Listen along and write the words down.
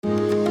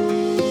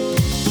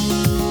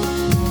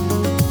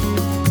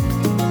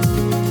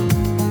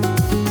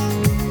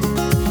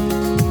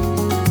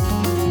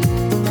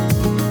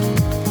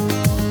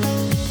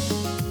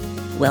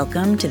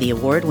Welcome to the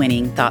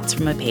award-winning Thoughts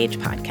from a Page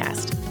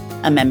podcast,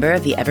 a member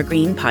of the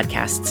Evergreen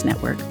Podcasts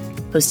Network,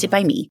 hosted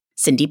by me,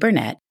 Cindy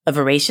Burnett, a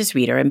voracious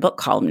reader and book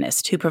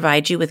columnist who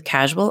provides you with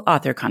casual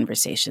author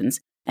conversations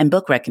and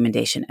book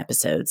recommendation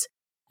episodes,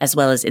 as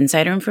well as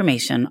insider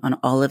information on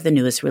all of the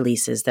newest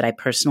releases that I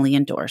personally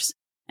endorse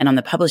and on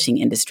the publishing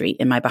industry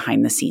in my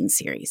Behind the Scenes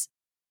series.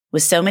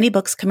 With so many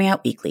books coming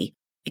out weekly,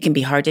 it can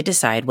be hard to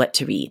decide what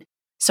to read,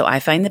 so I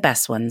find the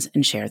best ones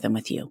and share them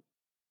with you.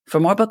 For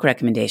more book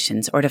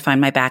recommendations or to find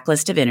my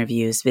backlist of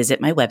interviews,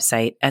 visit my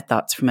website at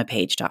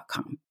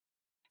thoughtsfromapage.com.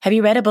 Have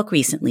you read a book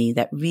recently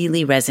that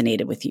really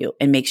resonated with you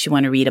and makes you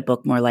want to read a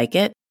book more like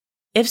it?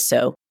 If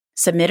so,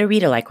 submit a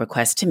read-alike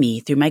request to me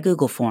through my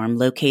Google form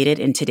located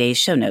in today's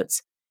show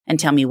notes and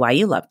tell me why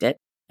you loved it,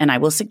 and I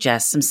will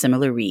suggest some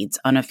similar reads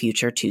on a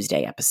future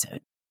Tuesday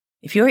episode.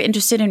 If you're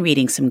interested in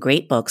reading some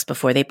great books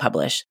before they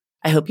publish,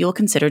 I hope you will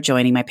consider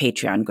joining my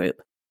Patreon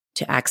group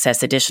to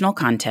access additional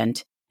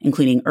content,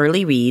 including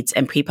early reads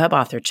and pre-pub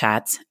author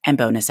chats and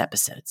bonus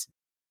episodes.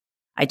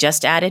 I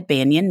just added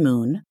Banyan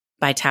Moon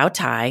by Tao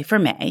Tai for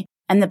May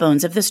and The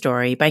Bones of the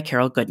Story by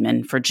Carol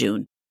Goodman for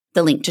June.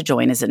 The link to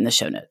join is in the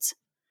show notes.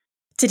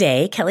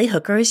 Today, Kelly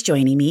Hooker is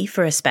joining me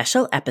for a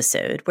special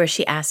episode where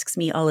she asks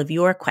me all of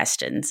your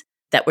questions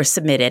that were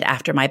submitted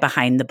after my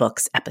Behind the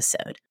Books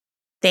episode.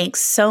 Thanks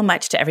so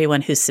much to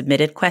everyone who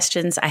submitted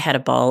questions. I had a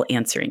ball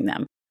answering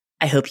them.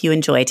 I hope you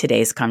enjoy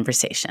today's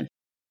conversation.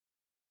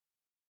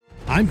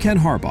 I'm Ken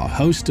Harbaugh,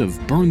 host of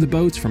Burn the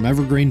Boats from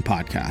Evergreen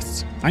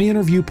Podcasts. I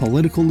interview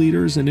political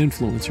leaders and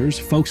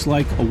influencers, folks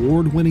like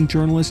award-winning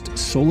journalist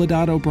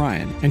Soledad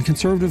O'Brien and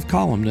conservative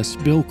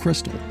columnist Bill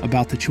Kristol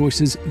about the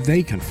choices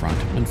they confront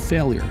when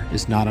failure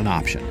is not an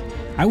option.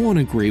 I won't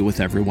agree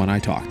with everyone I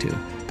talk to,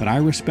 but I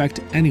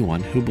respect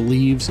anyone who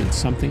believes in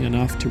something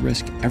enough to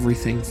risk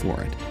everything for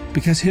it.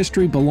 Because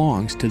history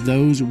belongs to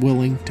those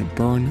willing to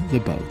burn the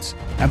boats.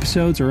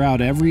 Episodes are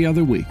out every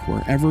other week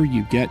wherever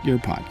you get your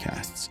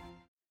podcasts.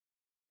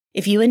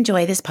 If you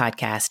enjoy this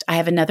podcast, I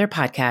have another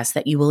podcast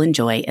that you will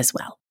enjoy as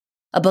well.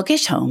 A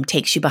Bookish Home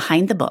takes you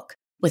behind the book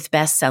with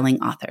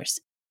best-selling authors.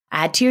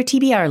 Add to your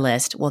TBR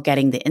list while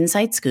getting the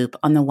inside scoop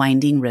on the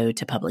winding road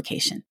to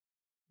publication.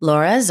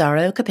 Laura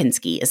Zaro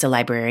Kopinski is a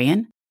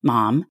librarian,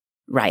 mom,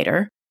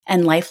 writer,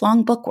 and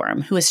lifelong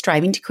bookworm who is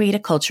striving to create a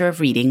culture of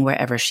reading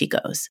wherever she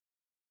goes.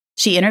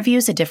 She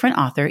interviews a different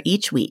author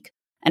each week,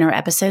 and her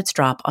episodes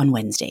drop on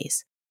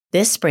Wednesdays.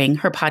 This spring,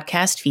 her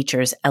podcast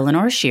features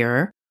Eleanor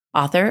Shearer,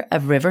 author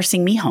of River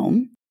Sing Me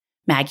Home,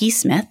 Maggie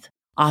Smith,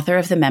 author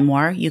of the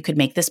memoir You Could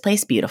Make This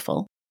Place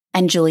Beautiful,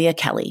 and Julia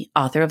Kelly,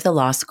 author of The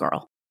Lost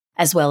Girl,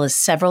 as well as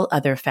several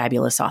other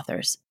fabulous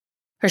authors.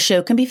 Her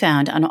show can be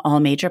found on all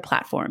major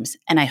platforms,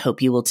 and I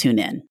hope you will tune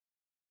in.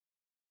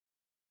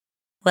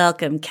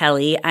 Welcome,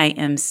 Kelly. I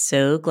am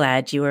so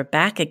glad you are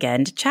back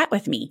again to chat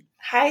with me.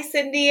 Hi,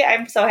 Cindy.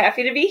 I'm so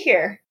happy to be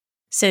here.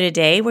 So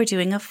today we're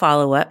doing a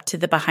follow-up to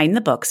the Behind the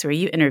Books where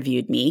you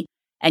interviewed me.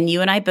 And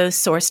you and I both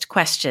sourced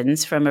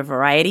questions from a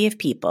variety of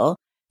people,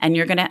 and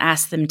you're going to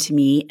ask them to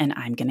me, and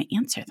I'm going to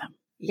answer them.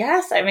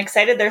 Yes, I'm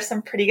excited. There's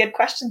some pretty good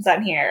questions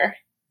on here.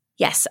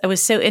 Yes, I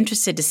was so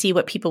interested to see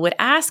what people would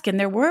ask, and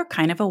there were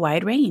kind of a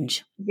wide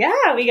range. Yeah,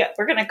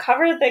 we're going to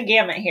cover the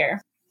gamut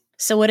here.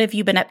 So what have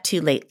you been up to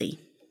lately?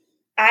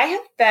 I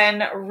have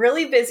been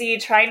really busy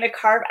trying to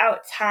carve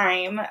out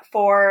time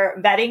for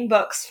vetting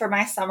books for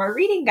my summer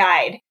reading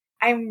guide.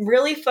 I'm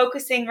really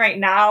focusing right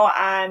now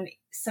on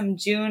some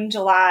June,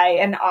 July,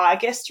 and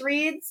August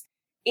reads,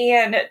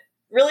 and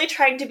really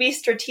trying to be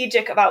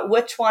strategic about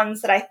which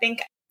ones that I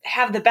think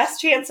have the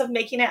best chance of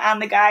making it on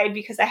the guide,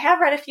 because I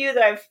have read a few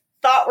that I've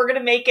thought were going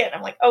to make it, and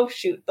I'm like, oh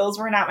shoot, those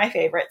were not my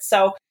favorites.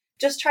 So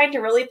just trying to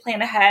really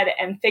plan ahead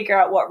and figure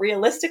out what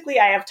realistically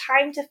I have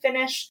time to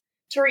finish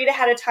to read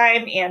ahead of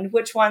time and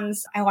which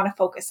ones I want to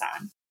focus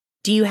on.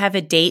 Do you have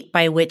a date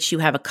by which you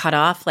have a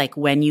cutoff, like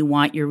when you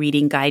want your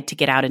reading guide to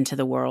get out into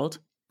the world?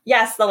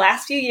 Yes, the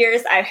last few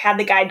years I've had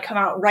the guide come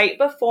out right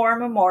before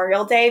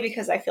Memorial Day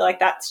because I feel like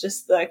that's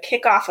just the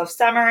kickoff of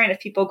summer. And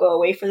if people go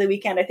away for the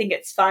weekend, I think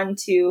it's fun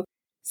to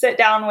sit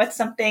down with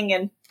something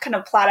and kind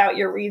of plot out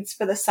your reads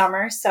for the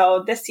summer.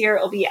 So this year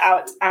it'll be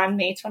out on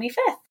May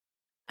 25th.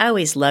 I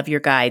always love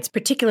your guides,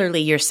 particularly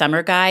your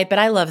summer guide, but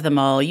I love them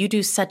all. You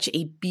do such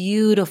a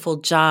beautiful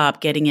job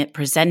getting it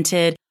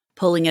presented,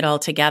 pulling it all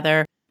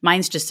together.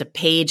 Mine's just a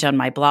page on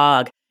my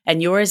blog,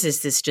 and yours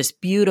is this just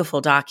beautiful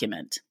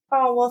document.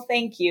 Oh, well,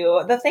 thank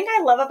you. The thing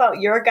I love about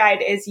your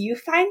guide is you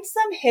find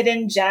some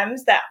hidden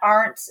gems that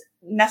aren't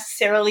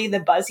necessarily the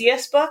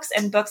buzziest books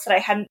and books that I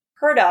hadn't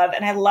heard of.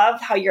 And I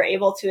love how you're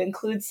able to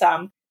include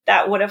some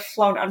that would have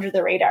flown under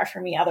the radar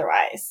for me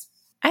otherwise.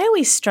 I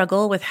always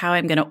struggle with how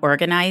I'm going to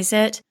organize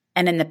it.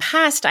 And in the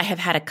past, I have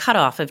had a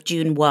cutoff of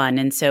June 1.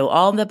 And so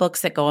all the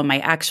books that go on my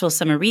actual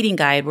summer reading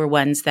guide were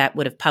ones that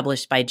would have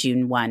published by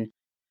June 1.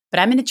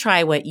 But I'm going to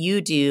try what you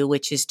do,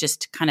 which is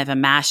just kind of a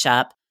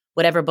mashup.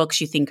 Whatever books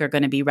you think are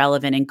going to be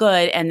relevant and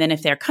good. And then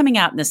if they're coming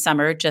out in the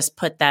summer, just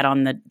put that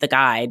on the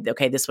guide.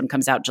 Okay, this one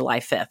comes out July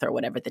 5th or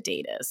whatever the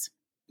date is.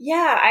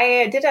 Yeah,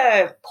 I did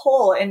a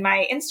poll in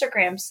my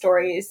Instagram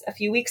stories a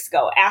few weeks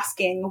ago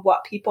asking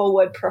what people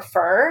would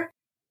prefer.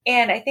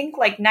 And I think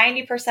like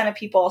 90% of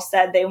people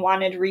said they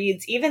wanted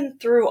reads even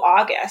through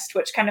August,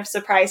 which kind of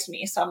surprised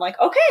me. So I'm like,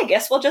 okay, I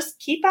guess we'll just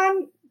keep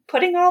on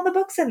putting all the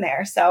books in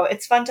there. So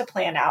it's fun to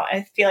plan out.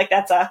 I feel like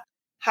that's a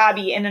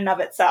hobby in and of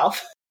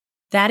itself.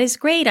 That is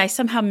great. I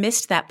somehow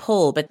missed that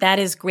poll, but that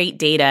is great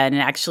data and it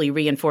actually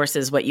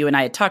reinforces what you and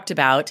I had talked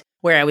about,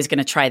 where I was going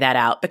to try that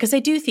out because I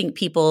do think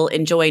people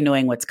enjoy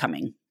knowing what's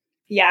coming.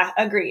 Yeah,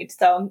 agreed.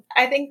 So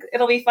I think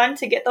it'll be fun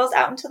to get those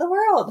out into the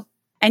world.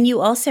 And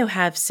you also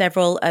have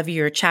several of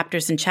your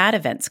chapters and chat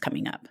events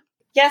coming up.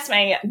 Yes,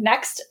 my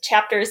next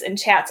Chapters and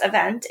Chats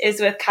event is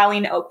with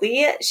Colleen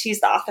Oakley.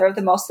 She's the author of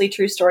The Mostly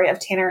True Story of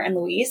Tanner and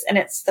Louise, and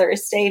it's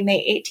Thursday,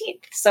 May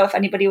 18th. So if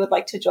anybody would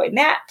like to join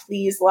that,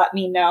 please let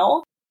me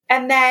know.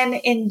 And then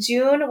in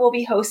June, we'll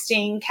be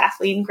hosting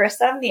Kathleen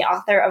Grissom, the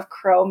author of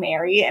Crow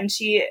Mary, and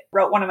she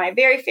wrote one of my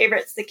very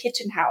favorites, The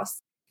Kitchen House,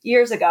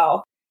 years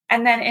ago.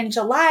 And then in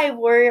July,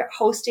 we're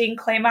hosting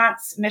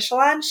Clémence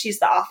Michelin. She's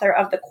the author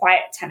of The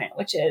Quiet Tenant,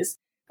 which is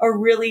a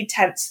really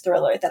tense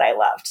thriller that I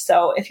loved.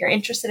 So if you're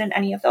interested in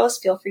any of those,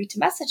 feel free to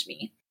message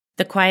me.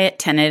 The Quiet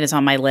Tenant is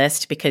on my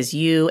list because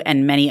you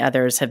and many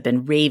others have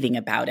been raving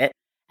about it.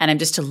 And I'm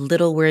just a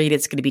little worried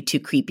it's going to be too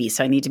creepy.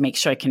 So I need to make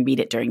sure I can read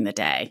it during the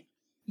day.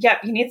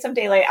 Yep, you need some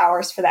daylight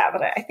hours for that,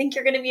 but I think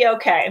you're going to be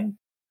okay.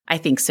 I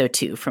think so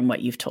too, from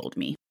what you've told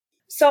me.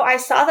 So I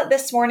saw that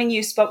this morning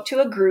you spoke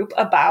to a group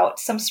about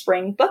some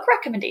spring book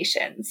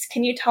recommendations.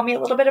 Can you tell me a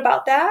little bit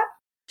about that?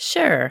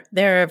 Sure.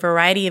 There are a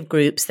variety of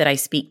groups that I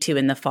speak to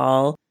in the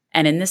fall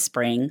and in the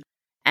spring,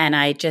 and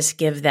I just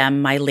give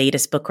them my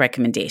latest book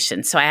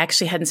recommendations. So I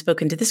actually hadn't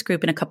spoken to this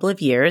group in a couple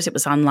of years. It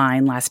was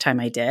online last time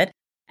I did.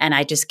 And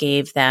I just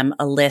gave them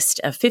a list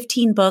of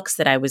 15 books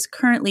that I was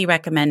currently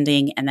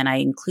recommending. And then I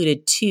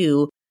included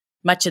 2,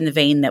 much in the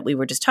vein that we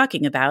were just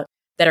talking about,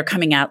 that are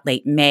coming out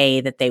late May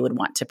that they would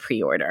want to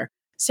pre-order.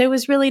 So it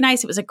was really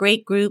nice. It was a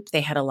great group.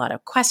 They had a lot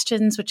of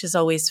questions, which is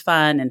always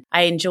fun. And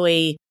I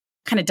enjoy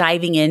kind of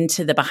diving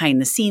into the behind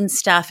the scenes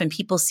stuff. And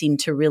people seem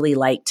to really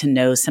like to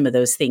know some of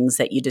those things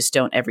that you just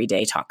don't every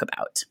day talk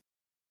about.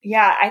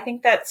 Yeah, I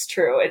think that's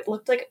true. It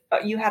looked like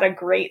you had a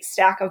great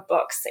stack of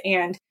books,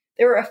 and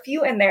there were a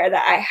few in there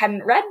that I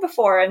hadn't read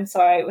before, and so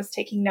I was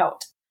taking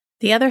note.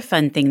 The other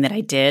fun thing that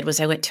I did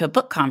was I went to a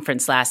book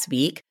conference last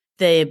week.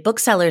 The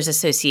booksellers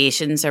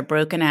associations are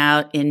broken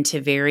out into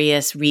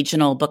various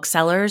regional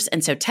booksellers,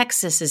 and so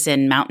Texas is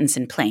in mountains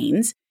and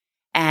plains.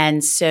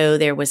 And so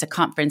there was a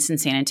conference in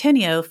San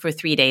Antonio for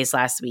 3 days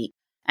last week,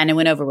 and I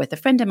went over with a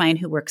friend of mine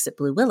who works at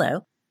Blue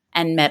Willow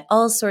and met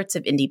all sorts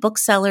of indie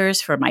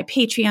booksellers for my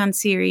Patreon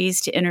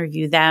series to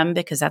interview them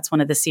because that's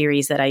one of the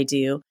series that I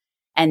do.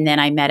 And then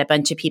I met a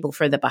bunch of people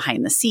for the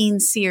behind the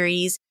scenes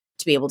series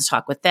to be able to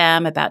talk with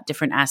them about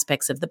different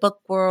aspects of the book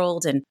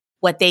world and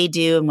what they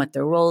do and what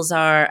their roles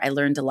are. I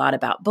learned a lot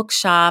about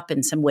Bookshop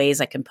and some ways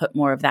I can put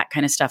more of that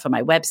kind of stuff on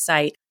my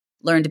website,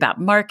 learned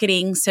about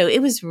marketing. So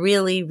it was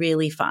really,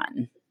 really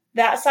fun.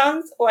 That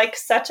sounds like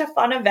such a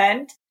fun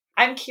event.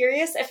 I'm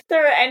curious if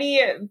there are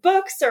any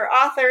books or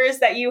authors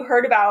that you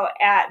heard about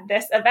at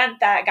this event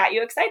that got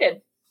you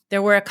excited.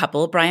 There were a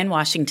couple. Brian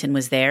Washington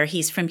was there.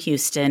 He's from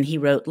Houston. He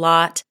wrote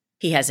Lot.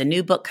 He has a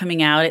new book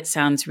coming out. It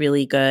sounds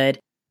really good.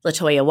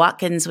 LaToya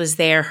Watkins was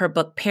there. Her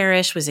book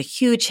Perish was a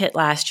huge hit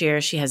last year.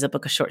 She has a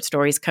book of short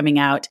stories coming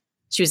out.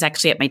 She was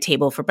actually at my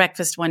table for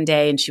breakfast one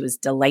day and she was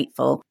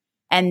delightful.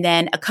 And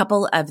then a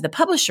couple of the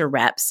publisher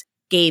reps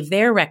gave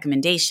their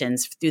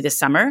recommendations through the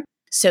summer.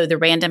 So the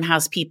Random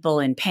House people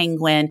and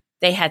Penguin,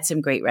 they had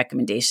some great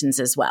recommendations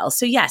as well.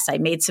 So yes, I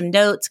made some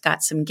notes,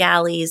 got some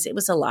galleys. It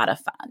was a lot of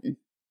fun.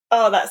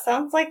 Oh, that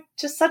sounds like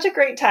just such a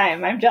great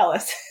time. I'm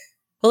jealous.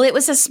 Well, it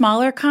was a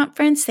smaller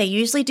conference. They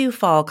usually do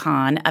Fall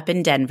Con up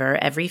in Denver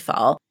every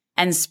fall.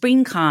 And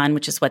Spring Con,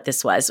 which is what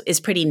this was, is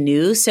pretty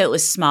new. So it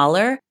was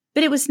smaller,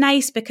 but it was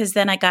nice because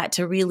then I got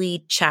to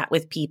really chat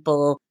with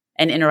people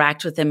and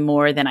interact with them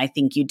more than I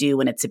think you do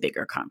when it's a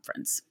bigger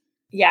conference.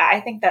 Yeah,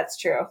 I think that's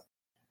true.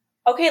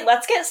 Okay,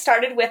 let's get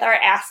started with our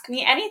Ask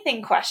Me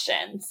Anything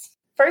questions.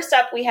 First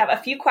up, we have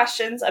a few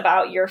questions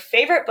about your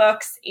favorite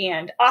books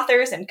and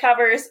authors and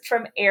covers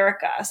from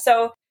Erica.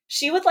 So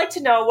she would like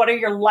to know, what are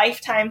your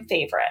lifetime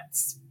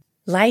favorites?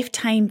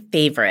 Lifetime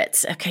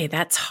favorites. Okay,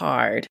 that's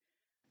hard.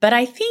 But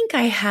I think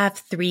I have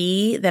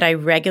 3 that I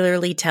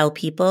regularly tell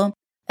people.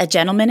 A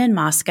Gentleman in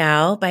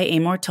Moscow by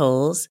Amor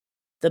Towles,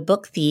 The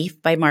Book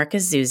Thief by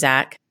Markus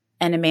Zusak,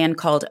 and A Man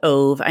Called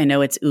Ove. I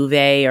know it's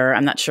Uwe, or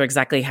I'm not sure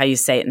exactly how you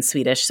say it in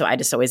Swedish, so I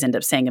just always end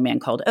up saying A Man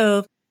Called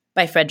Ove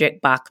by Fredrik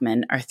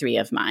Backman are 3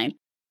 of mine.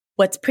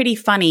 What's pretty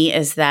funny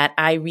is that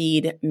I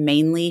read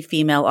mainly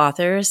female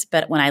authors,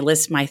 but when I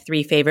list my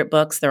 3 favorite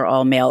books, they're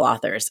all male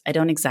authors. I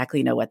don't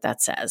exactly know what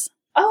that says.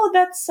 Oh,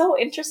 that's so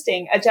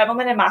interesting. A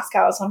Gentleman in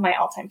Moscow is one of my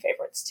all-time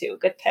favorites too.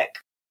 Good pick.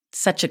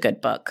 Such a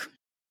good book.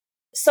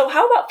 So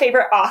how about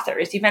favorite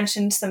authors? You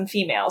mentioned some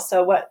females,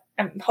 so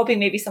I'm hoping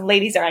maybe some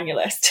ladies are on your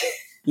list.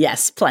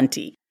 Yes,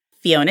 plenty.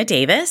 Fiona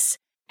Davis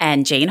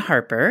and Jane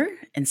Harper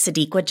and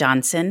Sadiqa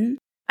Johnson.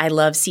 I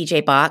love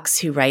CJ Box,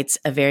 who writes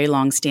a very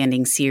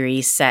long-standing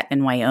series set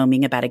in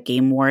Wyoming about a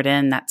game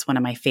warden. That's one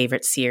of my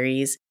favorite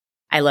series.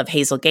 I love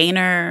Hazel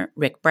Gaynor,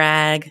 Rick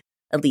Bragg,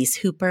 Elise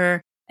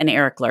Hooper, and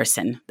Eric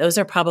Larson. Those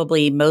are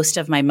probably most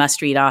of my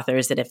must-read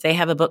authors that if they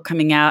have a book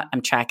coming out,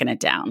 I'm tracking it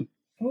down.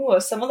 Ooh,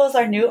 some of those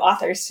are new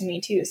authors to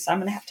me too, so I'm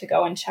going to have to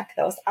go and check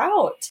those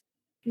out.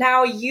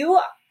 Now, you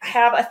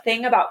have a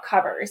thing about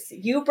covers.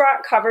 You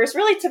brought covers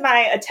really to my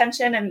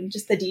attention and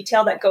just the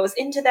detail that goes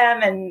into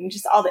them and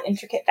just all the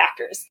intricate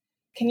factors.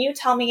 Can you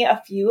tell me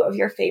a few of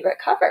your favorite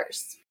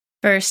covers?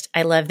 First,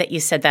 I love that you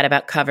said that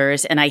about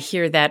covers, and I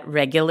hear that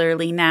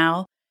regularly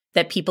now,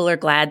 that people are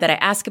glad that I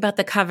ask about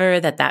the cover,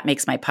 that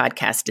makes my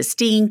podcast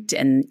distinct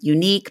and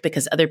unique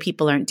because other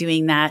people aren't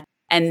doing that.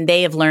 And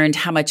they have learned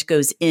how much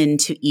goes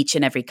into each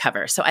and every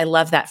cover. So I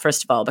love that,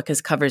 first of all,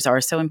 because covers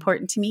are so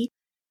important to me.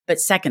 But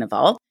second of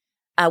all,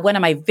 one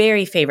of my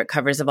very favorite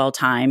covers of all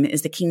time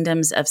is The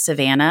Kingdoms of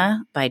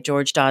Savannah by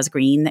George Dawes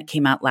Green that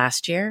came out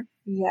last year.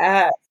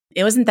 Yeah.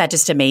 It wasn't that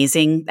just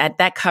amazing?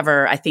 That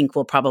cover, I think,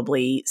 will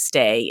probably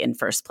stay in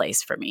first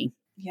place for me.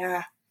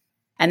 Yeah.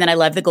 And then I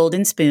love The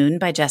Golden Spoon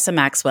by Jessa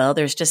Maxwell.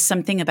 There's just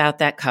something about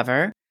that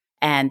cover.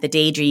 And The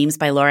Daydreams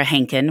by Laura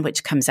Hankin,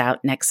 which comes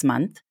out next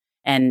month.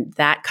 And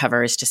that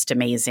cover is just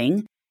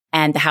amazing.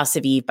 And The House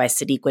of Eve by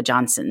Sadiqa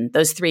Johnson.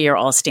 Those three are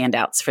all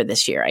standouts for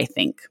this year, I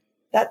think.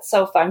 That's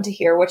so fun to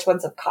hear which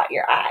ones have caught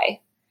your eye.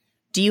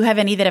 Do you have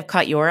any that have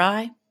caught your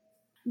eye?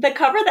 The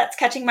cover that's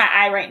catching my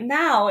eye right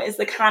now is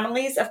The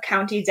Connollys of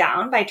County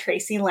Down by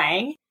Tracy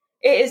Lang.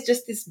 It is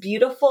just this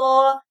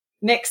beautiful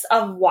mix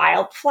of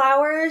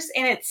wildflowers,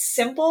 and it's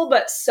simple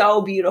but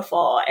so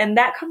beautiful. And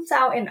that comes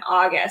out in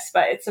August,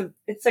 but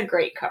it's a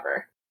great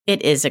cover.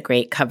 It is a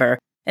great cover.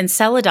 And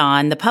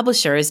Celadon, the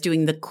publisher, is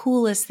doing the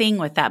coolest thing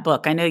with that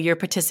book. I know you're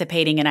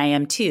participating and I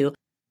am too.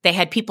 They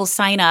had people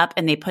sign up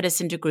and they put us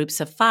into groups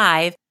of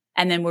 5,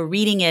 and then we're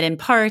reading it in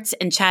parts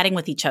and chatting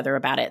with each other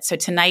about it. So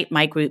tonight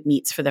my group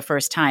meets for the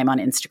first time on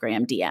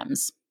Instagram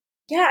DMs.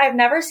 Yeah, I've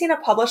never seen a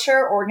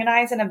publisher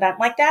organize an event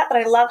like that, but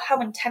I love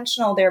how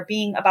intentional they're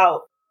being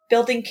about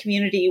building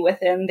community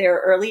within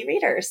their early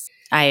readers.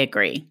 I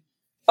agree.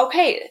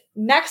 Okay,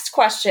 next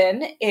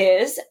question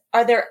is,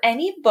 are there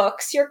any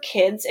books your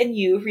kids and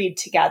you read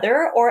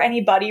together or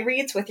any buddy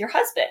reads with your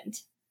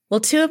husband? Well,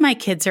 2 of my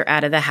kids are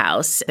out of the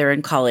house. They're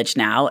in college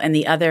now, and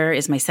the other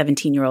is my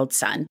 17-year-old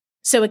son.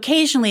 So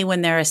occasionally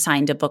when they're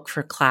assigned a book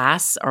for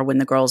class, or when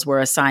the girls were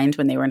assigned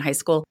when they were in high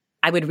school,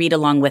 I would read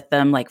along with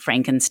them, like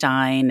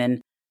Frankenstein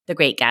and The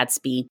Great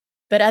Gatsby.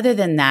 But other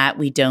than that,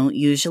 we don't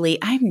usually.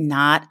 I'm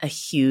not a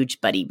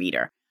huge buddy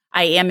reader.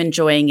 I am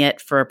enjoying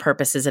it for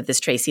purposes of this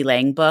Tracy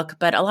Lang book,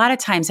 but a lot of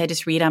times I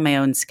just read on my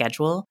own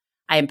schedule.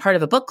 I am part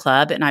of a book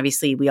club, and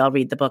obviously we all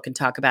read the book and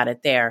talk about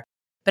it there.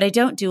 But I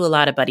don't do a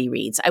lot of buddy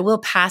reads. I will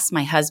pass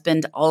my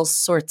husband all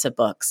sorts of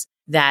books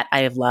that I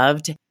have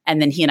loved, and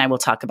then he and I will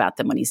talk about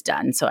them when he's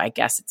done. So I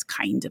guess it's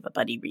kind of a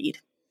buddy read.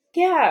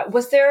 Yeah.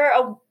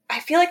 I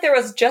feel like there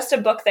was just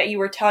a book that you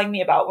were telling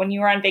me about when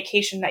you were on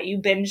vacation that you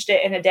binged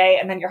it in a day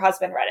and then your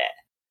husband read it.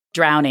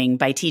 Drowning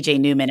by TJ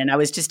Newman. And I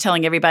was just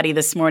telling everybody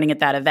this morning at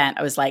that event,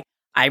 I was like,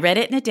 I read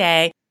it in a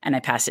day and I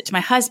passed it to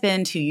my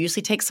husband, who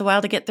usually takes a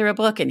while to get through a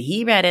book, and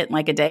he read it in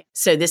like a day.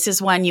 So this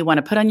is one you want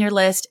to put on your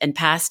list and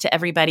pass to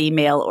everybody,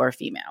 male or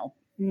female.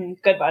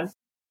 Good one.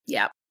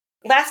 Yeah.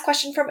 Last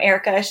question from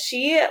Erica.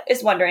 She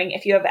is wondering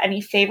if you have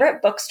any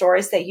favorite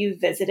bookstores that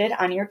you've visited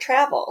on your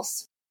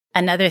travels.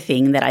 Another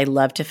thing that I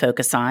love to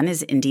focus on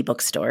is indie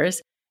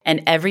bookstores.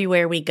 And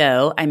everywhere we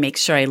go, I make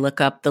sure I look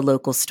up the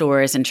local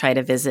stores and try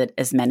to visit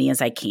as many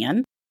as I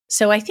can.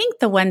 So I think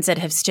the ones that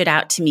have stood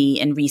out to me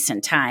in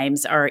recent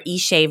times are E.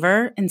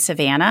 Shaver in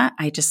Savannah.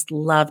 I just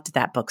loved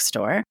that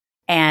bookstore.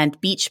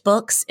 And Beach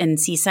Books in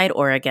Seaside,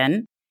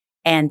 Oregon.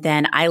 And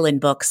then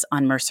Island Books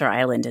on Mercer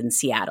Island in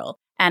Seattle.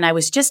 And I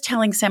was just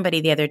telling somebody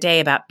the other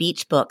day about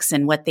Beach Books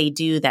and what they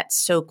do that's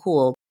so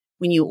cool.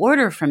 When you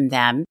order from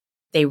them,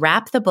 they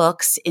wrap the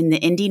books in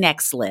the Indie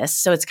Next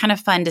list. So it's kind of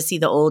fun to see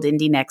the old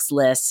Indie Next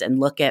lists and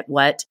look at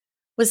what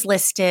was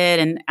listed.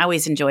 And I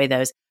always enjoy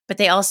those. But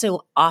they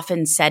also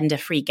often send a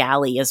free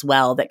galley as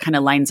well that kind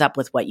of lines up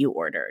with what you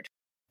ordered.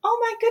 Oh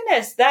my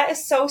goodness, that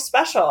is so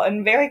special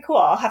and very cool.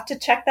 I'll have to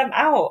check them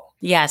out.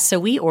 Yeah, so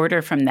we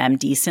order from them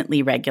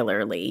decently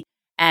regularly.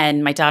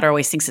 And my daughter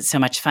always thinks it's so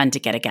much fun to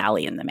get a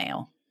galley in the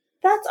mail.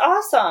 That's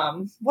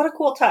awesome. What a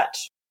cool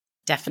touch.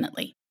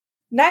 Definitely.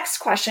 Next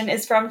question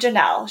is from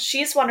Janelle.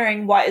 She's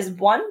wondering, what is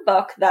one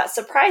book that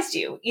surprised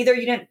you? Either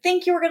you didn't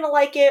think you were going to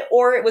like it,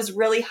 or it was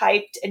really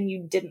hyped and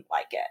you didn't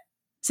like it.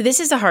 So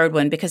this is a hard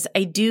one because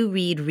I do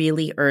read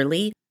really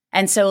early.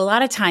 And so a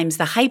lot of times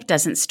the hype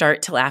doesn't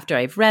start till after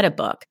I've read a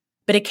book.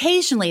 But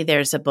occasionally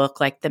there's a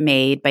book like The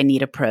Maid by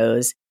Nita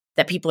Prose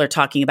that people are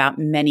talking about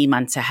many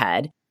months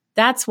ahead.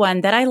 That's one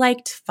that I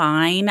liked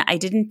fine. I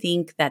didn't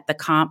think that the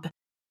comp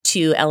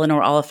to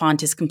Eleanor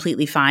Oliphant is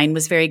completely fine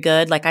was very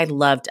good. Like, I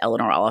loved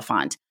Eleanor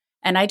Oliphant.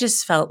 And I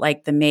just felt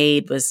like The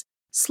Maid was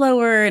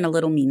slower and a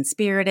little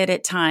mean-spirited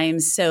at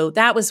times. So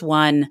that was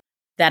one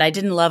that I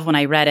didn't love when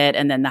I read it.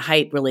 And then the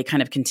hype really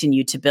kind of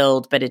continued to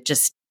build, but it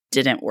just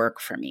didn't work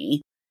for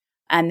me.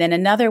 And then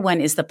another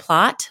one is The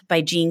Plot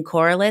by Jean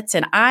Korelitz.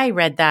 And I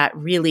read that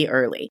really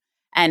early.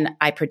 And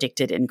I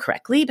predicted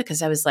incorrectly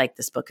because I was like,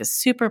 this book is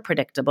super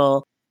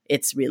predictable.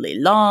 It's really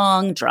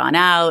long, drawn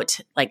out.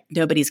 Like,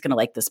 nobody's going to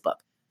like this book.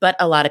 But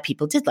a lot of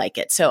people did like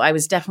it. So I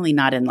was definitely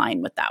not in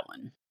line with that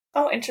one.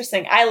 Oh,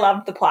 interesting. I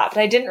loved The Plot,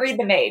 but I didn't read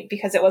The Maid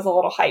because it was a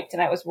little hyped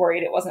and I was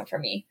worried it wasn't for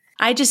me.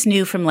 I just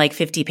knew from like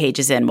 50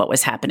 pages in what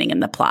was happening in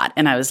the plot.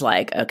 And I was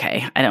like,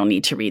 okay, I don't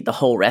need to read the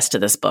whole rest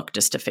of this book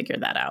just to figure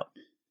that out.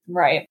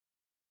 Right.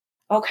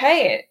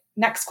 Okay.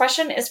 Next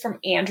question is from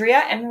Andrea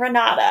and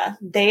Renata.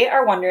 They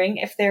are wondering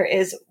if there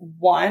is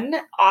one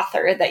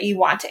author that you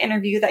want to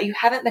interview that you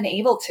haven't been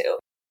able to.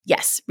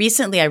 Yes.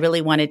 Recently, I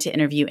really wanted to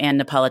interview Ann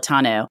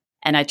Napolitano.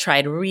 And I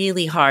tried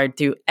really hard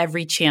through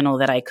every channel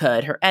that I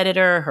could. Her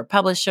editor, her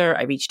publisher.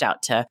 I reached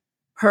out to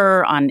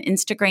her on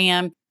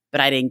Instagram,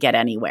 but I didn't get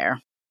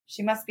anywhere.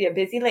 She must be a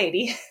busy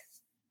lady.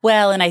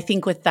 Well, and I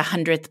think with the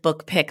 100th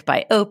book pick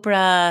by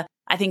Oprah,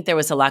 I think there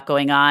was a lot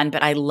going on,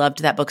 but I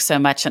loved that book so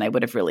much and I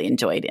would have really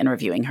enjoyed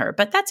interviewing her.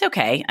 But that's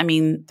okay. I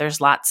mean,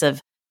 there's lots of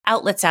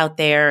outlets out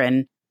there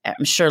and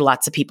I'm sure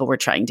lots of people were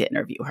trying to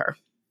interview her.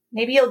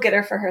 Maybe you'll get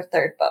her for her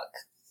third book.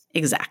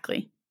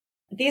 Exactly.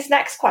 These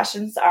next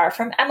questions are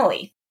from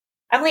Emily.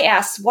 Emily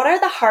asks, what are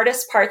the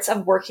hardest parts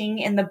of working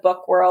in the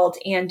book world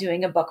and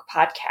doing a book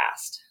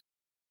podcast?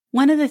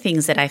 One of the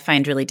things that I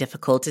find really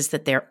difficult is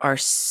that there are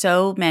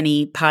so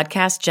many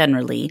podcasts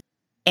generally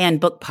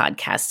and book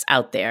podcasts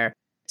out there.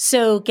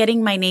 So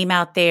getting my name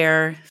out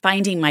there,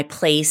 finding my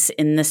place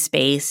in the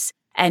space,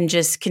 and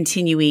just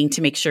continuing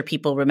to make sure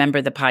people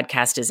remember the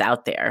podcast is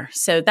out there.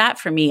 So that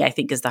for me, I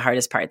think is the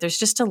hardest part. There's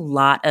just a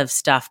lot of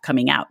stuff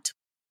coming out.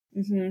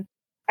 Mm-hmm.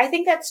 I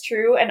think that's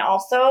true. And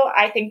also,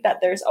 I think that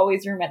there's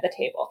always room at the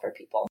table for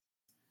people.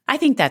 I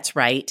think that's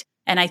right.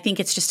 And I think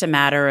it's just a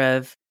matter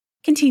of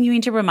continuing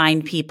to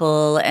remind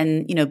people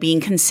and, being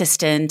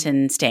consistent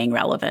and staying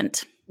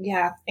relevant.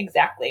 Yeah,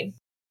 exactly.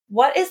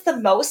 What is the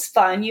most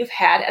fun you've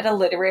had at a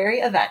literary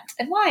event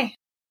and why?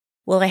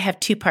 Well, I have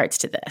two parts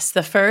to this.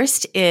 The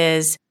first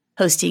is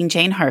hosting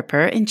Jane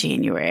Harper in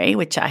January,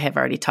 which I have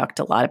already talked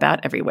a lot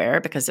about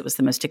everywhere because it was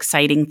the most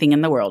exciting thing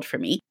in the world for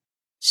me.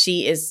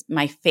 She is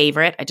my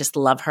favorite. I just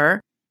love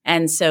her.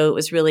 And so it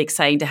was really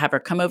exciting to have her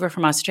come over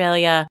from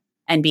Australia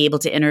and be able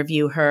to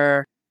interview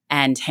her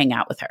and hang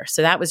out with her.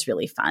 So that was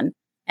really fun.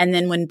 And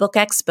then when Book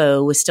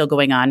Expo was still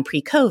going on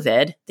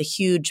pre-COVID, the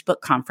huge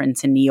book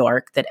conference in New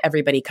York that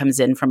everybody comes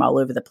in from all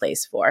over the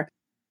place for,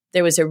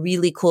 there was a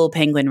really cool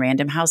Penguin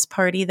Random House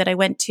party that I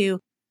went to.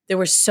 There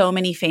were so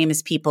many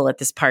famous people at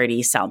this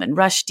party, Salman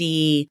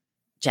Rushdie,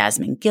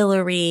 Jasmine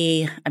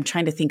Guillory. I'm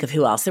trying to think of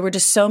who else. There were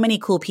just so many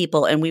cool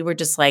people. And we were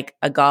just like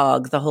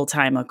agog the whole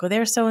time. Like, oh,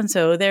 there's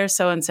so-and-so, there's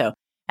so-and-so.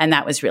 And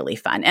that was really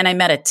fun. And I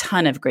met a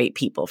ton of great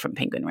people from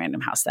Penguin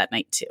Random House that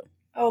night too.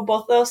 Oh,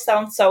 both those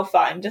sound so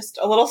fun. Just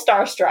a little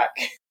starstruck.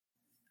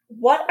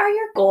 What are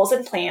your goals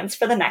and plans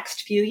for the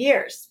next few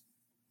years?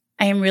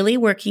 I am really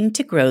working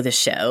to grow the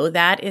show.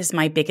 That is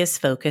my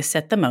biggest focus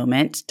at the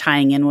moment,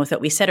 tying in with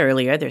what we said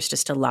earlier. There's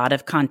just a lot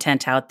of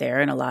content out there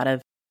and a lot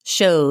of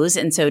shows.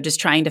 And so just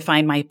trying to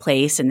find my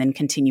place and then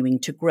continuing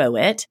to grow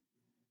it.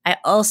 I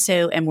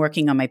also am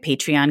working on my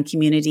Patreon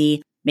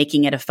community,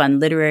 making it a fun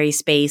literary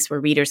space where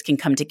readers can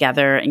come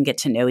together and get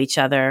to know each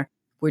other.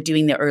 We're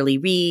doing the early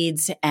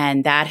reads,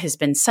 and that has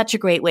been such a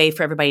great way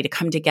for everybody to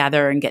come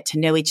together and get to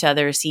know each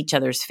other, see each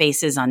other's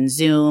faces on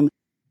Zoom,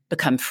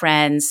 become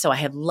friends. So I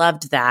have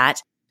loved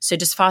that. So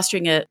just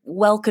fostering a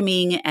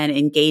welcoming and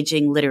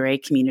engaging literary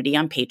community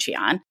on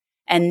Patreon.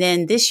 And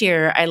then this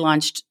year I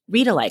launched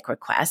Read-alike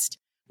Request,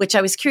 which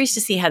I was curious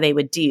to see how they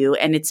would do.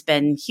 And it's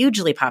been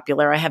hugely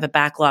popular. I have a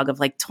backlog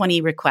of like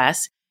 20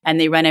 requests and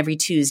they run every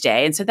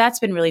Tuesday. And so that's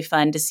been really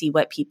fun to see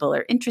what people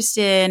are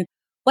interested in,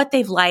 what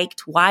they've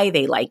liked, why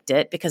they liked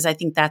it, because I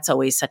think that's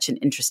always such an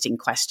interesting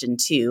question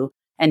too.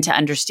 And to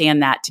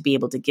understand that, to be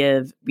able to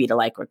give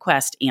Read-alike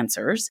Request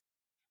answers.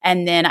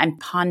 And then I'm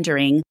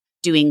pondering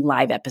doing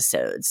live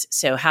episodes.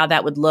 So how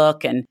that would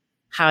look and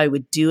how I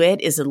would do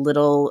it is a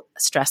little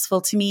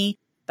stressful to me,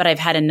 but I've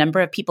had a number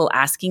of people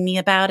asking me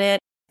about it.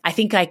 I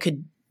think I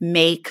could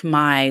make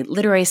my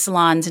literary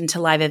salons into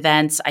live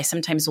events. I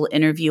sometimes will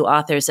interview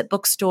authors at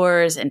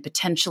bookstores and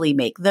potentially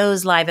make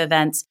those live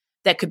events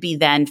that could be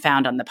then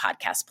found on the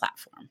podcast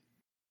platform.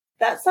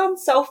 That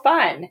sounds so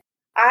fun.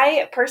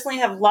 I personally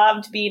have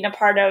loved being a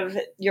part of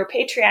your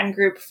Patreon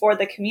group for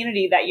the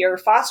community that you're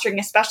fostering,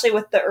 especially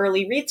with the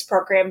early reads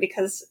program,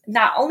 because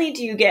not only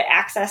do you get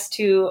access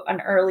to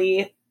an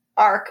early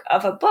arc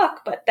of a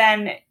book, but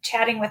then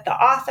chatting with the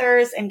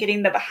authors and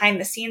getting the behind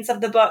the scenes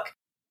of the book.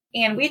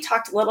 And we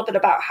talked a little bit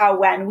about how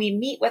when we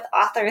meet with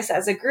authors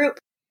as a group,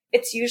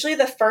 it's usually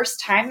the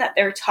first time that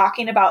they're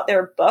talking about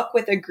their book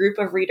with a group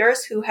of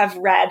readers who have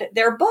read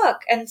their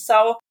book. And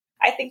so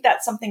I think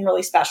that's something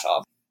really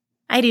special.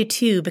 I do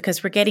too,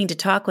 because we're getting to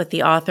talk with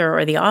the author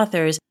or the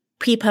authors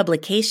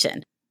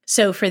pre-publication.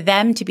 So for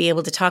them to be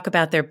able to talk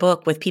about their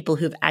book with people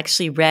who've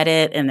actually read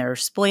it and there are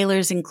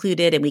spoilers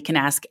included and we can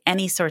ask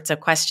any sorts of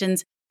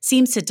questions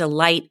seems to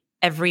delight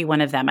every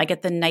one of them. I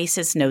get the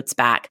nicest notes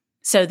back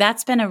So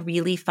that's been a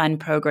really fun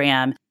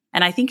program.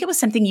 And I think it was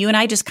something you and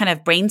I just kind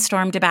of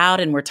brainstormed about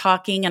and we're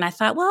talking. And I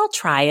thought, well, I'll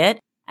try it.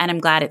 And I'm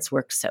glad it's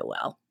worked so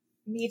well.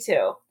 Me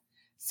too.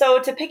 So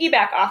to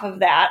piggyback off of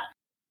that,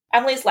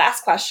 Emily's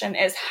last question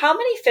is, how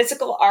many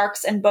physical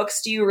ARCs and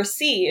books do you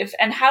receive,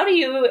 and how do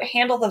you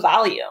handle the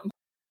volume?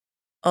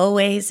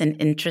 Always an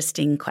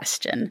interesting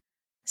question.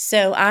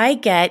 So I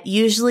get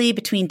usually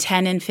between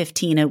 10 and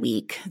 15 a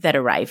week that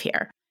arrive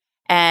here.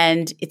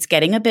 And it's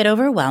getting a bit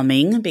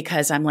overwhelming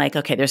because I'm like,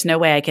 okay, there's no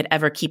way I could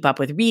ever keep up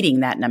with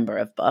reading that number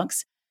of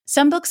books.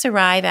 Some books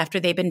arrive after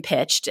they've been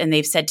pitched and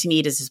they've said to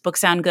me, does this book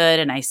sound good?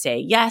 And I say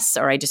yes,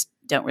 or I just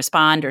don't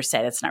respond or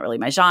say that's not really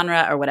my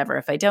genre or whatever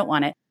if I don't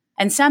want it.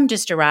 And some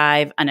just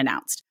arrive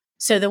unannounced.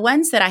 So the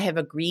ones that I have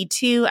agreed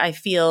to, I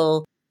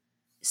feel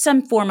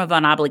some form of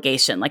an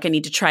obligation. Like I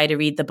need to try to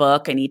read the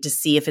book. I need to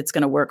see if it's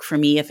going to work for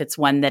me, if it's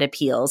one that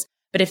appeals.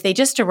 But if they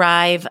just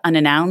arrive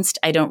unannounced,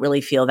 I don't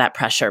really feel that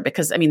pressure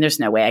because, I mean, there's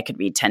no way I could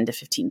read 10 to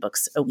 15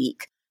 books a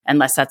week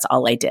unless that's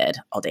all I did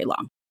all day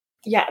long.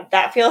 Yeah,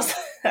 that feels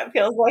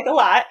like a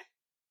lot.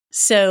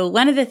 So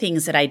one of the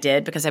things that I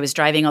did, because I was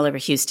driving all over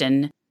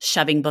Houston,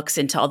 shoving books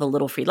into all the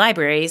little free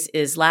libraries,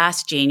 is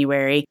last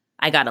January,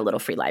 I got a little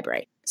free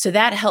library. So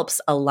that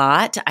helps a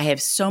lot. I have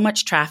so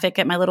much traffic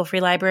at my little free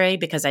library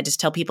because I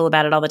just tell people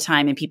about it all the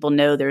time and people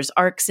know there's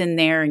ARCs in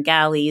there and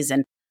galleys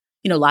and,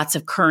 lots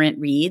of current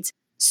reads.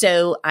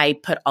 So I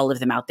put all of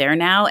them out there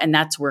now and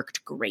that's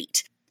worked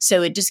great.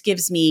 So it just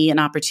gives me an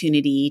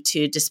opportunity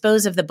to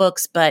dispose of the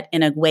books, but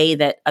in a way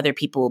that other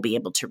people will be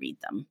able to read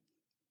them.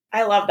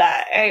 I love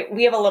that.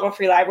 We have a little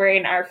free library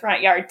in our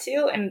front yard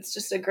too, and it's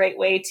just a great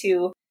way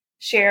to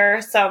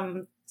share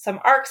some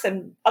ARCs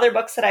and other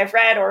books that I've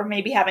read or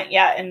maybe haven't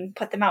yet and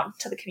put them out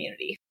to the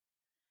community.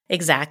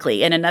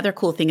 Exactly. And another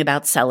cool thing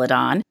about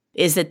Celadon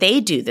is that they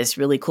do this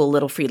really cool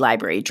little free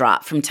library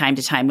drop from time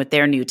to time with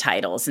their new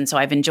titles. And so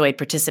I've enjoyed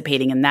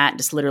participating in that,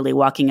 just literally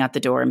walking out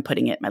the door and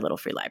putting it in my little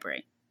free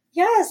library.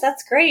 Yes,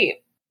 that's great.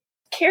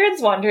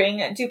 Karen's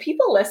wondering, do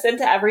people listen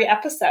to every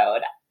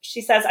episode?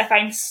 She says, I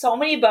find so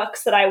many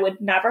books that I would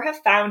never have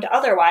found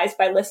otherwise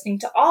by listening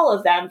to all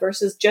of them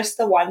versus just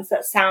the ones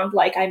that sound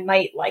like I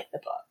might like the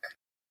book.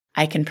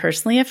 I can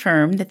personally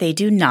affirm that they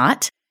do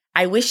not.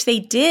 I wish they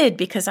did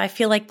because I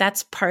feel like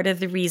that's part of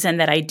the reason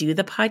that I do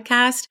the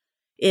podcast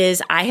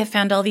is I have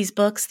found all these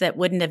books that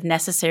wouldn't have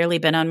necessarily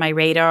been on my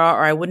radar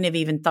or I wouldn't have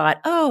even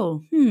thought,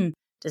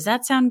 does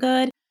that sound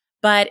good?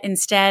 But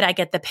instead I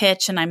get the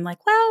pitch and I'm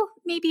like, well,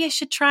 maybe I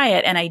should try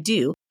it. And I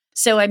do.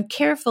 So I'm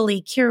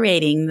carefully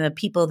curating the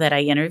people that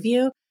I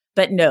interview.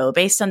 But no,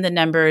 based on the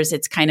numbers,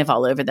 it's kind of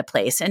all over the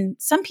place. And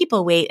some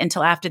people wait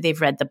until after they've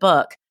read the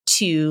book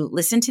to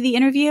listen to the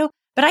interview.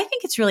 But I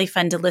think it's really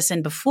fun to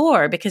listen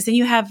before because then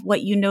you have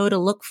what you know to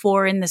look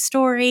for in the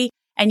story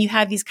and you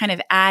have these kind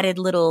of added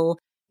little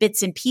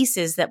bits and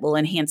pieces that will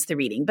enhance the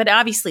reading. But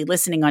obviously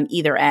listening on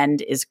either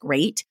end is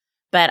great.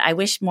 But I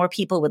wish more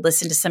people would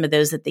listen to some of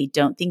those that they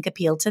don't think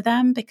appeal to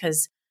them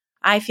because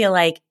I feel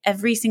like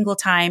every single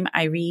time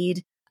I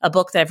read a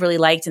book that I've really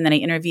liked and then I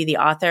interview the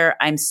author,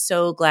 I'm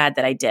so glad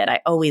that I did. I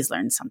always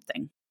learn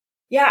something.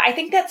 Yeah, I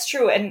think that's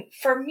true. And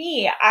for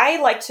me,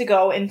 I like to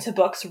go into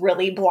books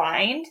really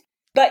blind.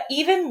 But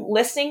even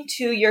listening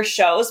to your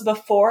shows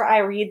before I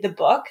read the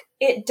book,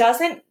 it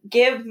doesn't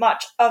give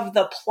much of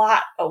the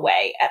plot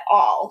away at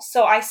all.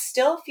 So I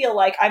still feel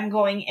like I'm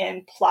going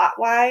in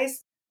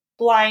plot-wise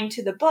blind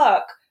to the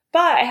book,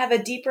 but I have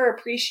a deeper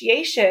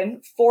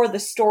appreciation for the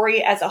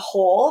story as a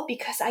whole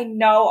because I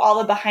know all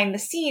the behind the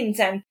scenes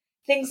and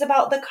things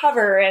about the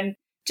cover and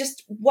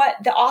just what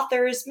the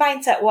author's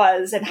mindset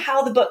was and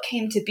how the book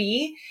came to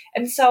be.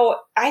 And so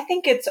I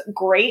think it's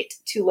great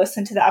to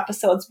listen to the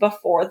episodes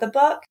before the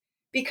book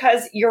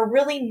because you're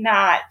really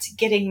not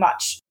getting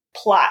much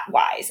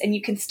plot-wise and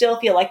you can still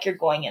feel like you're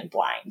going in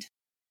blind.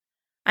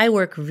 I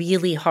work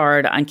really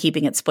hard on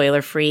keeping it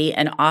spoiler-free,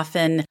 and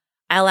often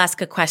I'll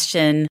ask a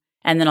question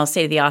and then I'll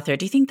say to the author,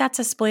 do you think that's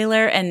a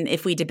spoiler? And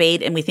if we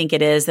debate and we think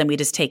it is, then we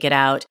just take it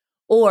out.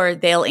 Or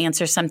they'll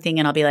answer something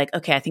and I'll be like,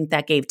 okay, I think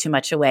that gave too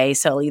much away.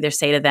 So I'll either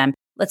say to them,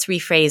 let's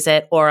rephrase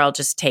it, or I'll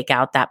just take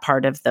out that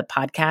part of the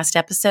podcast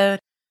episode.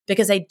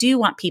 Because I do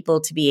want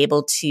people to be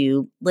able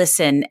to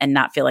listen and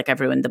not feel like I've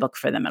ruined the book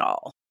for them at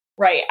all.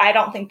 Right. I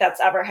don't think that's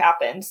ever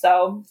happened.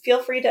 So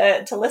feel free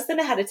to listen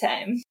ahead of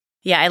time.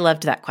 Yeah, I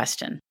loved that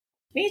question.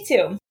 Me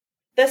too.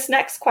 This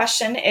next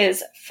question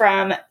is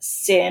from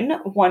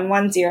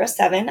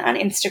Sin1107 on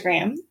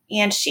Instagram.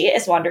 And she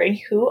is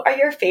wondering, who are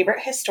your favorite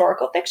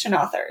historical fiction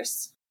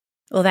authors?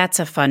 Well, that's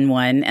a fun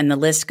one. And the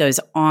list goes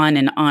on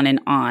and on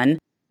and on.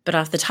 But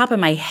off the top of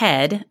my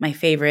head, my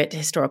favorite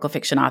historical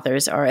fiction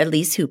authors are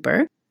Elise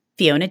Hooper,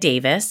 Fiona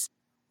Davis,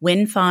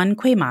 Win Fon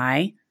Kwai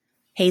Mai,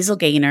 Hazel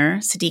Gaynor,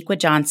 Sadiqa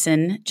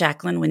Johnson,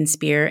 Jacqueline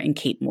Winspear, and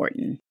Kate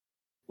Morton.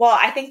 Well,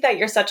 I think that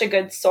you're such a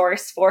good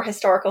source for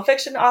historical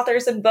fiction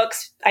authors and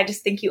books. I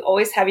just think you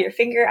always have your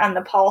finger on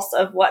the pulse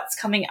of what's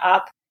coming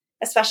up,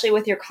 especially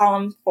with your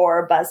column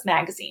for Buzz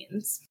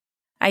magazines.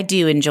 I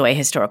do enjoy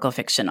historical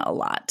fiction a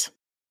lot.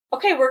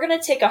 Okay, we're going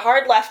to take a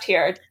hard left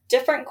here.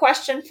 Different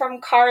question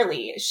from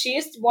Carly.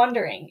 She's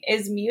wondering,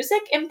 is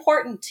music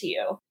important to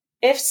you?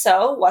 If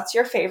so, what's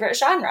your favorite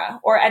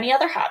genre or any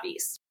other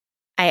hobbies?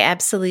 I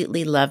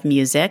absolutely love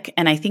music,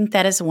 and I think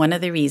that is one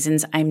of the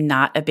reasons I'm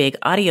not a big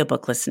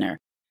audiobook listener,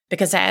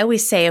 because I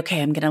always say,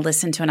 okay, I'm going to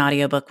listen to an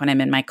audiobook when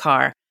I'm in my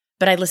car,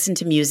 but I listen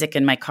to music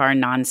in my car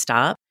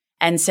nonstop,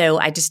 and so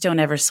I just don't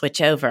ever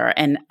switch over.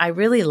 And I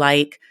really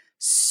like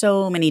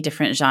so many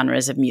different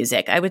genres of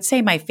music. I would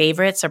say my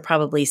favorites are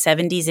probably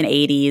 70s and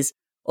 80s,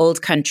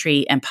 old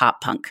country, and pop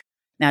punk.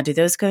 Now, do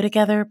those go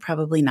together?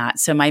 Probably not.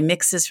 So my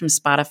mixes from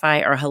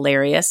Spotify are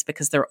hilarious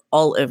because they're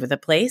all over the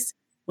place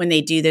when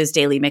they do those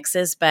daily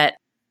mixes, but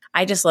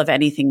I just love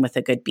anything with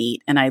a good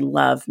beat, and I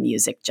love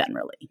music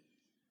generally.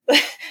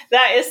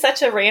 That is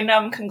such a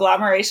random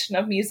conglomeration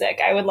of music.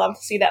 I would love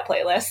to see that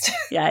playlist.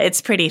 Yeah,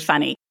 it's pretty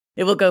funny.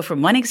 It will go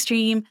from one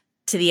extreme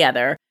to the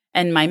other.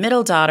 And my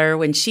middle daughter,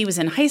 when she was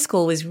in high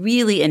school, was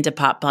really into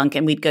pop punk,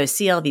 and we'd go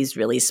see all these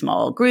really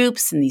small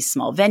groups and these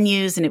small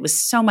venues, and it was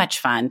so much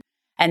fun.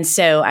 And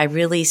so I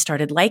really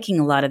started liking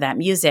a lot of that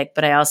music,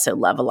 but I also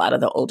love a lot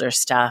of the older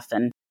stuff,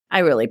 and I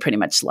really pretty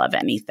much love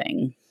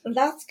anything.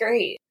 That's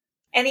great.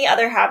 Any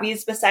other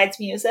hobbies besides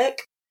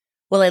music?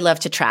 Well, I love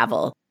to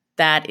travel.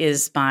 That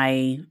is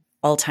my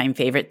all-time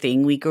favorite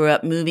thing. We grew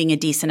up moving a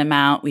decent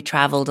amount. We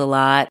traveled a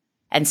lot.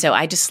 And so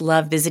I just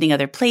love visiting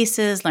other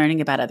places,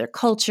 learning about other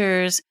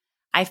cultures.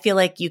 I feel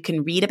like you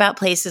can read about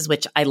places,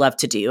 which I love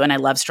to do, and I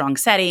love strong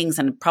settings,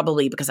 and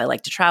probably because I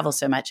like to travel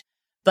so much.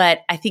 But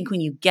I think when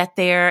you get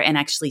there and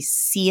actually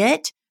see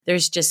it,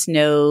 there's just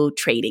no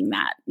trading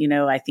that.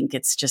 I think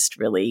it's just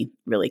really,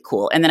 really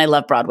cool. And then I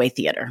love Broadway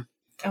theater.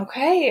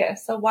 Okay,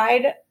 so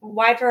wide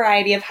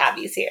variety of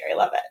hobbies here. I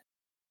love it.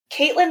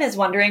 Caitlin is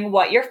wondering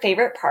what your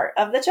favorite part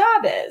of the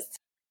job is.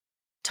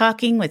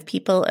 Talking with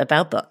people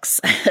about books.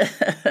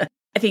 I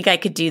think I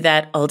could do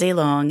that all day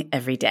long,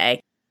 every day.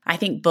 I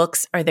think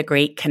books are the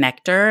great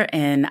connector,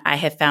 and I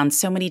have found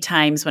so many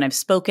times when I've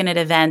spoken at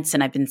events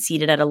and I've been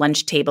seated at a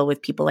lunch table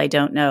with people I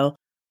don't know,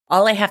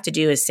 all I have to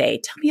do is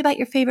say, tell me about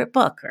your favorite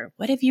book, or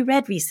what have you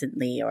read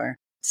recently, or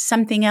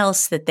something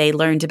else that they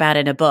learned about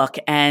in a book,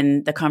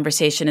 and the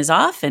conversation is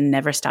off and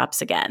never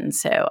stops again.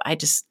 So I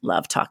just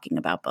love talking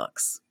about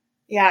books.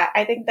 Yeah,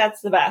 I think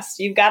that's the best.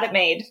 You've got it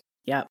made.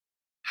 Yep.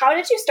 How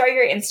did you start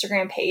your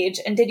Instagram page,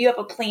 and did you have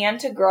a plan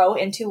to grow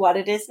into what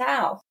it is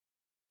now?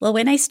 Well,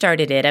 when I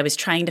started it, I was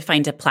trying to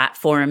find a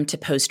platform to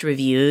post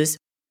reviews,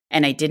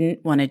 and I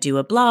didn't want to do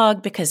a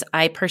blog because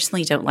I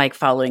personally don't like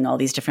following all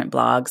these different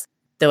blogs,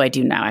 though I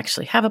do now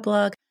actually have a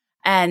blog.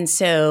 And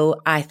so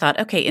I thought,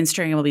 okay,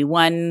 Instagram will be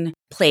one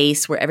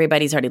place where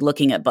everybody's already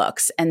looking at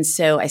books. And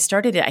so I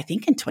started it, I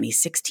think in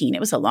 2016. It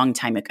was a long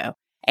time ago.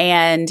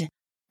 And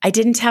I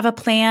didn't have a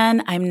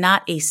plan. I'm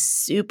not a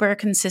super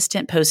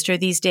consistent poster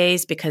these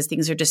days because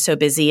things are just so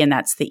busy, and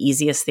that's the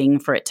easiest thing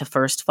for it to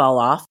first fall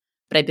off.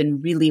 But I've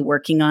been really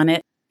working on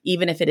it,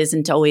 even if it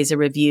isn't always a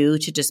review,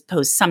 to just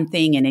post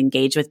something and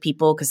engage with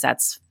people, because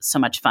that's so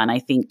much fun, I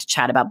think, to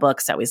chat about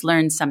books. I always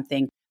learn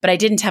something. But I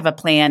didn't have a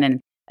plan,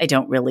 and I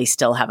don't really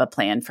still have a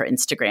plan for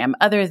Instagram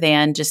other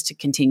than just to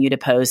continue to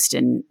post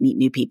and meet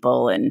new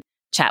people and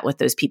chat with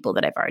those people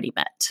that I've already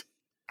met.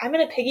 I'm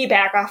going to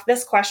piggyback off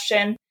this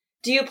question.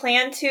 Do you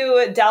plan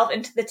to delve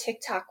into the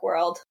TikTok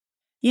world?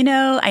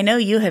 I know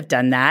you have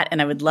done that, and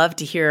I would love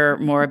to hear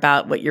more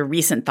about what your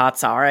recent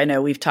thoughts are. I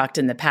know we've talked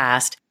in the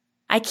past.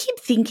 I keep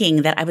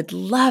thinking that I would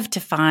love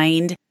to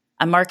find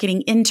a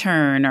marketing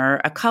intern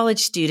or a college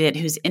student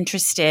who's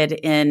interested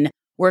in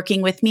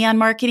working with me on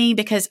marketing,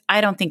 because I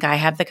don't think I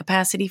have the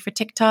capacity for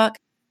TikTok,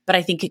 but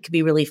I think it could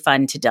be really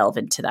fun to delve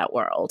into that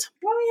world.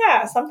 Oh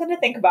yeah, something to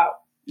think about.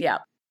 Yeah.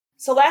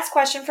 So last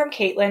question from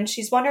Caitlin.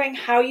 She's wondering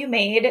how you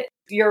made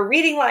your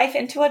reading life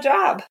into a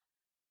job.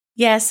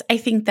 Yes, I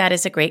think that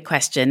is a great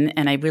question,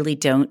 and I really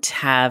don't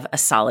have a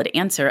solid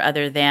answer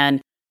other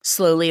than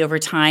slowly over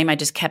time, I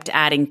just kept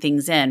adding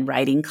things in,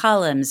 writing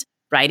columns,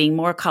 writing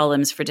more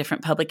columns for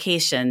different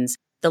publications,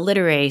 the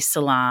literary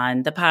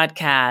salon, the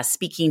podcast,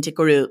 speaking to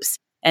groups,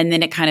 and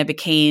then it kind of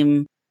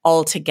became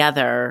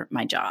altogether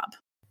my job.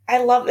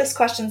 I love this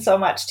question so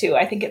much too.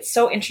 I think it's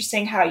so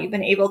interesting how you've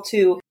been able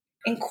to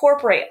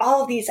incorporate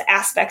all of these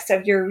aspects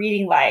of your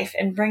reading life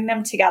and bring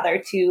them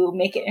together to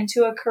make it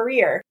into a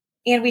career.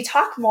 And we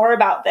talk more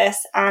about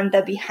this on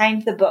the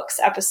Behind the Books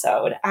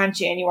episode on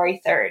January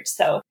 3rd.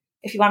 So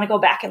if you want to go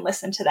back and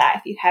listen to that,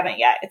 if you haven't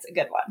yet, it's a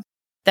good one.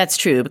 That's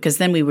true, because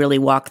then we really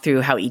walk through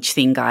how each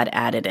thing got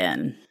added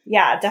in.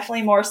 Yeah,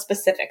 definitely more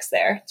specifics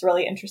there. It's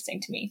really interesting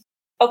to me.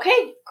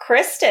 Okay,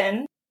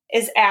 Kristen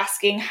is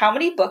asking, how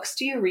many books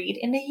do you read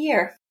in a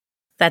year?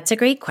 That's a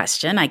great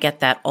question. I get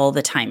that all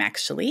the time,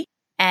 actually.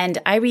 And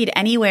I read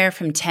anywhere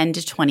from 10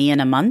 to 20 in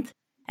a month.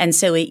 And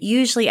so it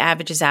usually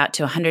averages out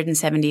to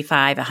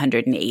 175,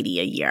 180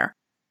 a year.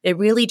 It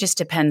really just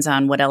depends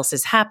on what else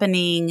is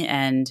happening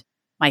and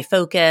my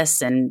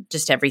focus and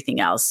just everything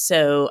else.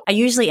 So I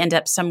usually end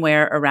up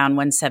somewhere around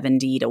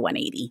 170 to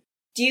 180.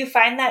 Do you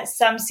find that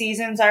some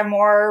seasons are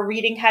more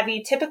reading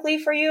heavy typically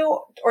for you,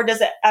 or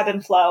does it ebb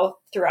and flow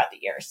throughout the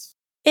years?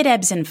 It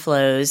ebbs and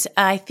flows.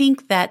 I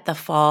think that the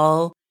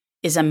fall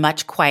is a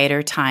much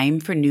quieter time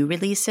for new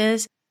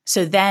releases.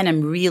 So then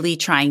I'm really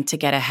trying to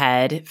get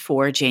ahead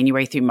for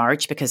January through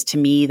March, because to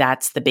me,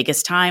 that's the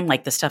biggest time.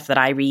 Like the stuff that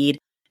I read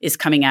is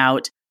coming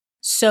out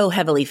so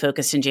heavily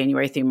focused in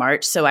January through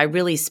March. So I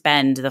really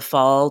spend the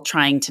fall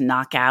trying to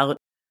knock out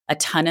a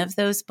ton of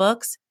those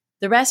books.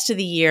 The rest of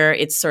the year,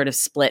 it's sort of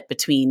split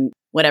between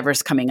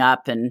whatever's coming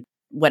up and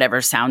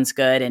whatever sounds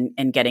good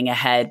and getting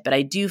ahead. But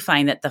I do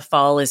find that the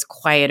fall is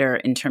quieter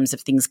in terms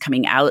of things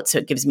coming out. So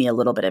it gives me a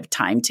little bit of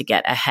time to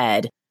get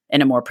ahead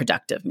in a more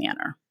productive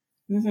manner.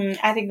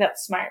 I think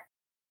that's smart.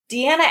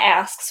 Deanna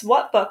asks,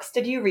 what books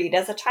did you read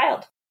as a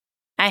child?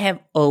 I have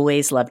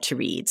always loved to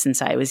read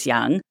since I was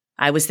young.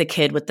 I was the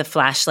kid with the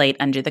flashlight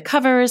under the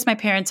covers, my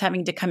parents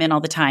having to come in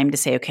all the time to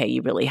say, okay,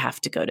 you really have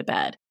to go to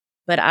bed.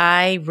 But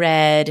I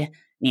read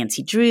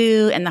Nancy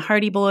Drew and the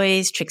Hardy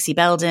Boys, Trixie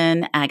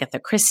Belden, Agatha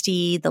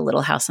Christie, the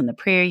Little House on the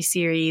Prairie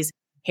series,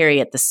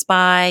 Harriet the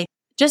Spy,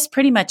 just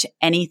pretty much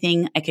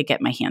anything I could get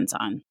my hands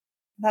on.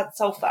 That's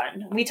so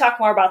fun. We talk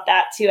more about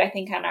that too, I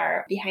think, on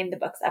our Behind the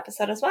Books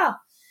episode as well.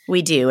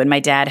 We do. And my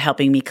dad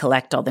helping me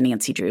collect all the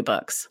Nancy Drew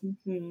books.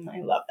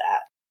 I love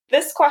that.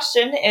 This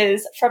question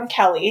is from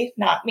Kelly,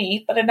 not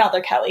me, but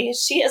another Kelly.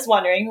 She is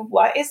wondering,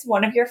 what is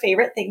one of your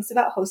favorite things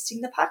about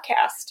hosting the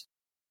podcast?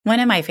 One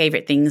of my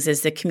favorite things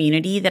is the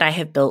community that I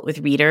have built with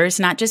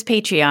readers, not just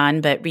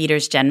Patreon, but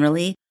readers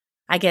generally.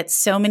 I get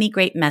so many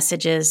great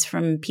messages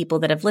from people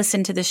that have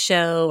listened to the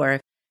show or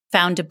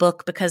found a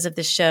book because of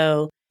the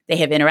show. They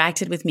have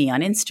interacted with me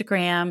on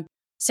Instagram.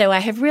 So I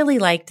have really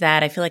liked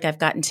that. I feel like I've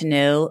gotten to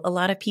know a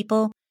lot of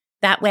people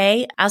that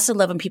way. I also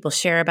love when people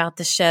share about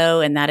the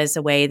show, and that is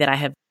a way that I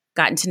have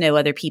gotten to know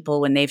other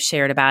people when they've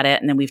shared about it,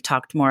 and then we've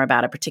talked more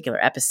about a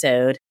particular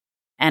episode.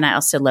 And I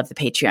also love the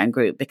Patreon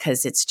group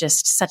because it's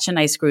just such a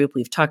nice group.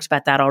 We've talked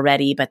about that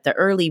already, but the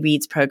early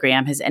reads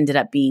program has ended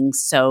up being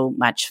so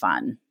much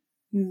fun.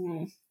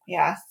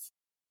 Yes.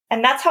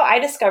 And that's how I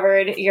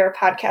discovered your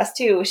podcast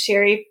too.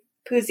 Sherry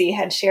Puzzi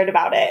had shared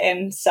about it.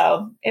 And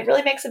so it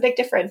really makes a big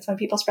difference when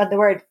people spread the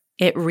word.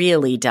 It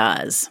really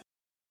does.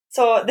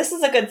 So this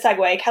is a good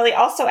segue. Kelly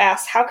also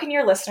asks, how can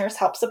your listeners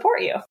help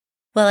support you?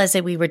 Well, as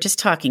we were just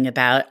talking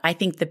about, I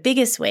think the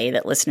biggest way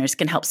that listeners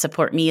can help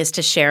support me is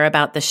to share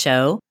about the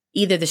show,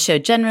 either the show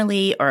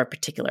generally or a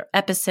particular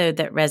episode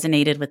that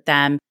resonated with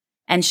them.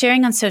 And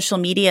sharing on social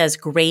media is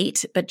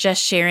great, but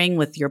just sharing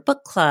with your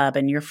book club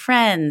and your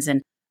friends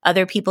and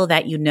other people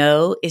that you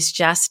know is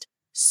just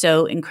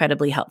so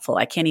incredibly helpful.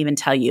 I can't even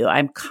tell you.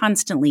 I'm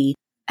constantly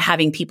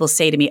having people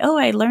say to me, oh,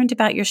 I learned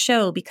about your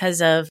show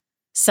because of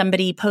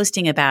somebody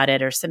posting about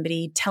it or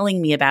somebody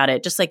telling me about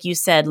it. Just like you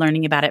said,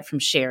 learning about it from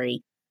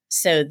Sherry.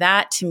 So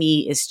that to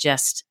me is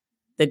just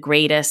the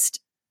greatest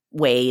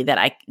way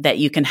that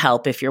you can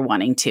help if you're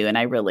wanting to. And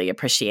I really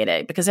appreciate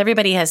it because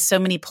everybody has so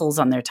many pulls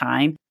on their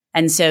time.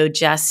 And so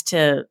just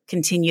to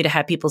continue to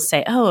have people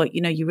say, oh,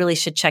 you really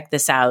should check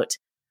this out,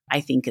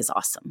 I think is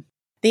awesome.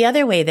 The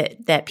other way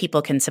that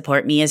people can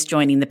support me is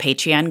joining the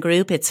Patreon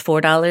group. It's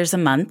 $4 a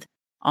month,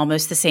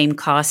 almost the same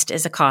cost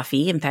as a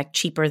coffee. In fact,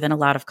 cheaper than a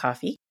lot of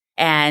coffee.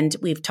 And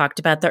we've talked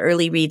about the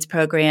early reads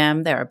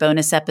program. There are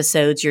bonus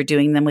episodes. You're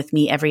doing them with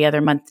me every other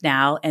month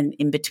now. And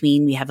in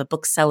between, we have a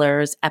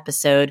booksellers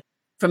episode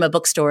from a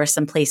bookstore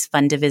someplace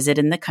fun to visit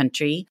in the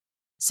country.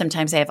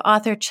 Sometimes I have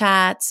author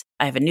chats.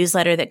 I have a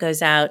newsletter that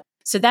goes out.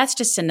 So that's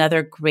just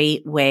another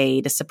great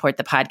way to support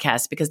the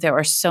podcast because there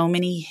are so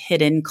many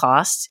hidden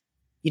costs.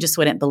 You just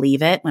wouldn't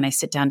believe it. When I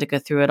sit down to go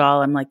through it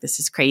all, I'm like, this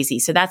is crazy.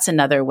 So that's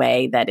another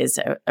way that is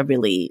a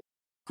really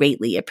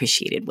greatly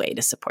appreciated way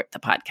to support the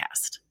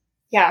podcast.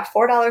 Yeah,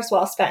 $4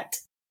 well spent.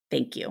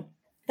 Thank you.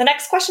 The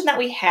next question that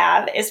we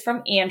have is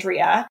from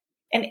Andrea,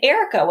 and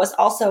Erica was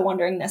also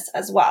wondering this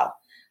as well.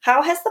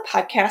 How has the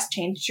podcast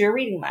changed your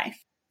reading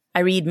life? I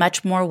read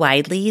much more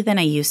widely than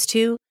I used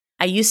to.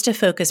 I used to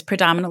focus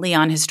predominantly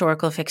on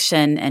historical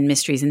fiction and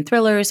mysteries and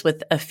thrillers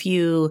with a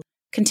few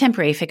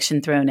contemporary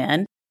fiction thrown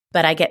in.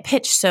 But I get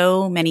pitched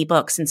so many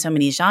books in so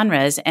many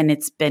genres, and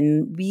it's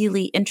been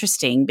really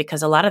interesting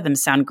because a lot of them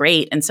sound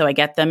great. And so I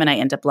get them and I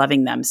end up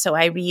loving them. So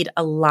I read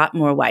a lot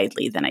more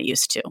widely than I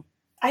used to.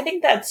 I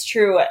think that's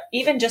true.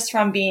 Even just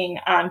from being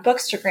on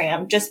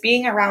Bookstagram, just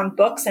being around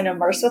books and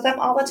immersed with them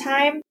all the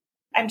time,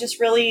 I'm just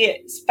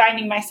really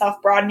finding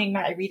myself broadening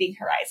my reading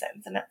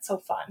horizons, and it's so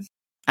fun.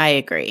 I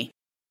agree.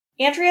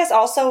 Andrea is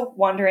also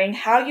wondering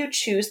how you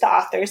choose the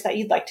authors that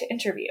you'd like to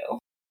interview.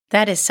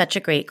 That is such a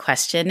great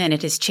question, and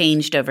it has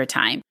changed over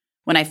time.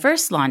 When I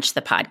first launched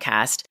the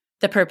podcast,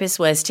 the purpose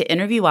was to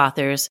interview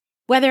authors.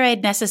 Whether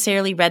I'd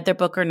necessarily read their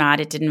book or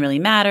not, it didn't really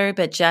matter,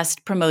 but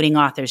just promoting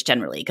authors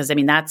generally. Because,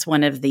 that's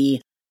one of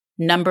the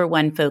number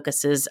one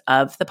focuses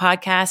of the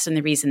podcast. And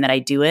the reason that I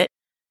do it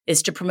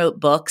is to promote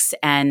books.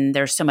 And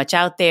there's so much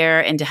out there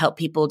and to help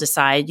people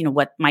decide,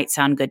 what might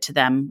sound good to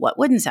them, what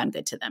wouldn't sound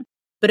good to them.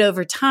 But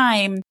over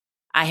time,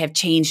 I have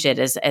changed it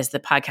as the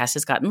podcast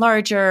has gotten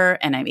larger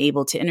and I'm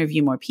able to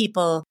interview more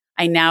people.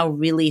 I now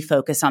really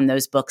focus on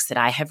those books that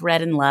I have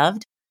read and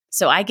loved.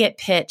 So I get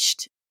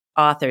pitched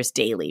authors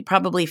daily,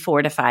 probably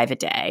 4 to 5 a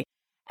day.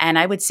 And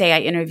I would say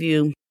I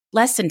interview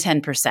less than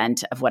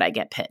 10% of what I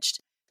get pitched.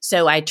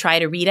 So I try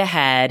to read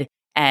ahead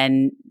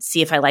and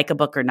see if I like a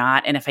book or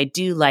not. And if I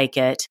do like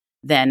it,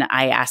 then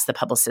I ask the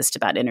publicist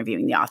about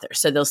interviewing the author.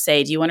 So they'll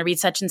say, do you want to read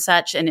such and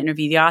such and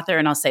interview the author?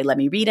 And I'll say, let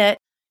me read it.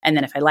 And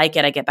then if I like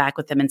it, I get back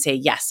with them and say,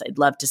 yes, I'd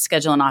love to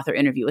schedule an author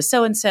interview with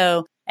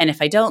so-and-so. And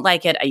if I don't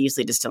like it, I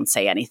usually just don't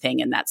say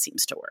anything. And that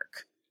seems to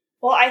work.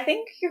 Well, I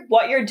think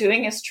what you're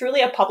doing is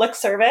truly a public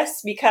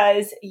service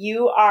because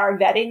you are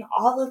vetting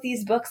all of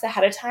these books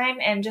ahead of time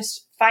and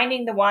just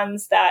finding the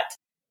ones that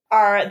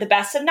are the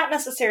best, and not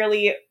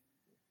necessarily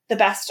the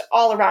best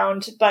all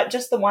around, but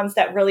just the ones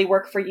that really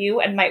work for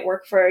you and might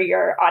work for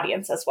your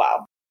audience as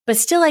well. But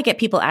still, I get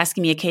people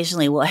asking me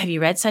occasionally, well, have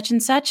you read such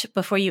and such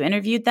before you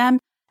interviewed them?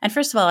 And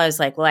first of all, I was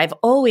like, well, I've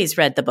always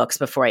read the books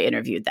before I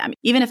interviewed them.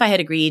 Even if I had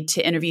agreed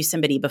to interview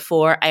somebody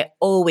before, I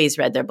always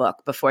read their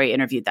book before I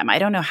interviewed them. I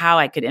don't know how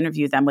I could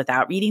interview them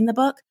without reading the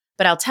book,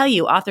 but I'll tell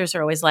you, authors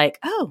are always like,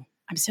 oh,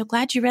 I'm so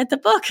glad you read the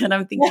book. And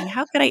I'm thinking,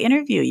 how could I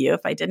interview you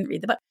if I didn't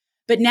read the book?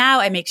 But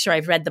now I make sure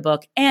I've read the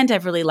book and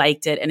I've really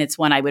liked it and it's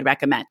one I would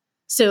recommend.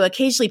 So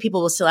occasionally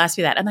people will still ask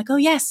me that. I'm like, oh,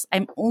 yes,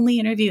 I'm only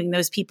interviewing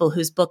those people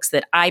whose books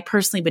that I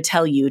personally would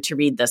tell you to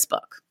read this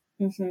book.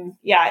 Mm-hmm.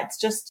 Yeah, it's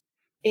just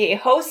a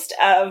host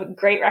of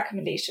great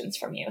recommendations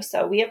from you.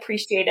 So we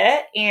appreciate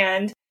it.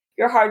 And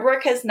your hard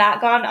work has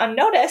not gone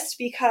unnoticed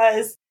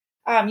because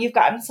you've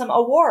gotten some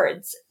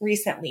awards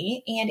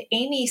recently. And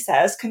Amy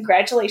says,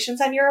 congratulations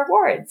on your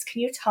awards.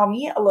 Can you tell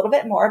me a little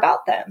bit more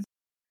about them?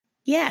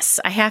 Yes,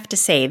 I have to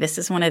say, this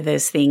is one of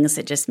those things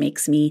that just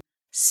makes me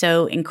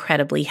so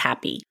incredibly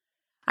happy.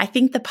 I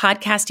think the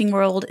podcasting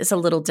world is a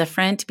little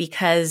different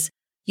because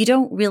you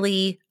don't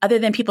really, other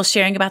than people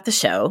sharing about the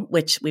show,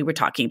 which we were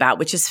talking about,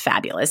 which is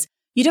fabulous,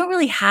 you don't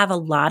really have a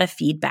lot of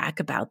feedback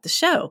about the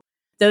show.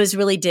 Those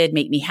really did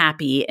make me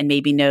happy and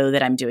made me know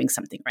that I'm doing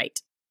something right.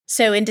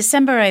 So in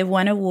December, I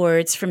won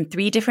awards from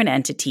 3 different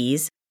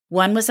entities.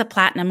 One was a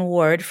platinum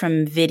award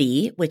from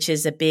Vidi, which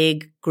is a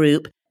big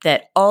group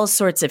that all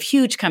sorts of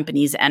huge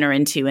companies enter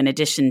into in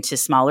addition to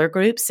smaller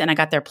groups. And I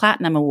got their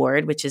platinum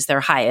award, which is their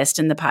highest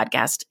in the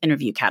podcast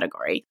interview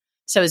category.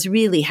 So I was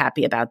really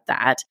happy about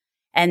that.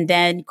 And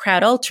then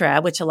Crowd Ultra,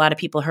 which a lot of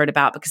people heard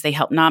about because they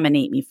helped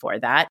nominate me for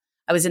that.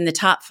 I was in the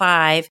top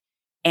 5.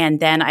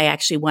 And then I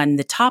actually won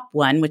the top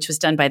one, which was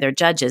done by their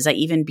judges. I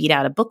even beat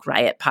out a Book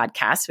Riot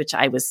podcast, which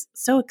I was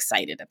so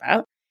excited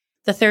about.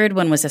 The third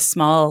one was a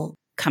small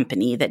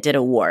company that did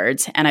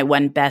awards, and I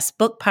won Best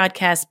Book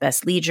Podcast,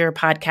 Best Leisure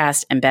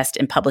Podcast, and Best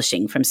in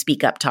Publishing from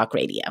Speak Up Talk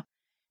Radio.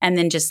 And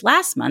then just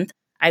last month,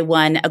 I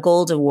won a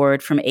gold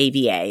award from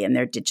AVA and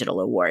their digital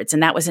awards.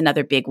 And that was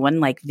another big one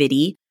like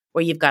Vidi,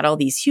 where you've got all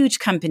these huge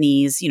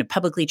companies,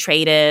 publicly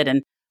traded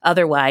and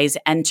otherwise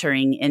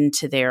entering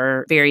into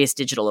their various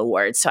digital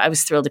awards. So I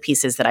was thrilled to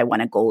pieces that I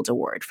won a gold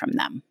award from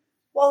them.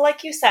 Well,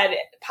 like you said,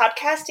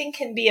 podcasting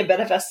can be a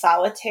bit of a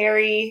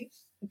solitary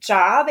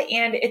job,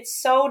 and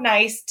it's so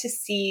nice to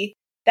see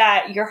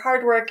that your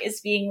hard work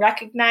is being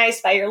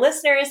recognized by your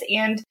listeners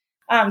and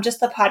just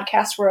the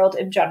podcast world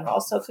in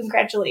general. So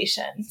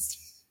congratulations.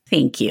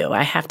 Thank you.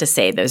 I have to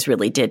say, those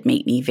really did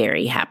make me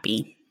very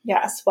happy.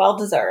 Yes, well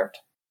deserved.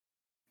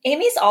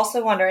 Amy's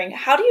also wondering,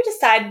 how do you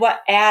decide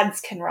what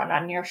ads can run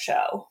on your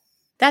show?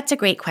 That's a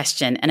great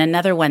question, and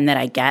another one that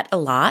I get a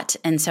lot,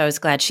 and so I was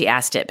glad she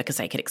asked it because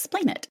I could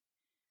explain it.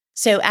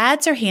 So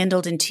ads are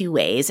handled in 2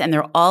 ways, and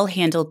they're all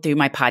handled through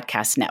my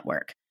podcast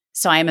network.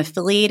 So I am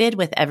affiliated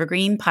with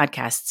Evergreen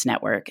Podcasts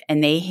Network,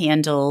 and they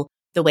handle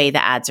the way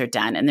the ads are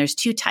done. And there's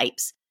 2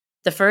 types.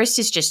 The first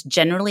is just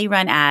generally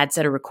run ads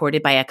that are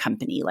recorded by a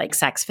company like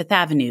Saks Fifth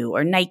Avenue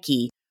or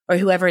Nike or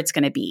whoever it's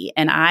going to be.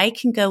 And I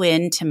can go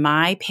into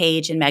my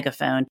page in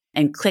Megaphone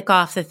and click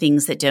off the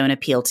things that don't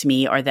appeal to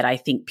me or that I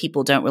think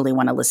people don't really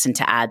want to listen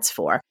to ads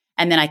for.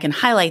 And then I can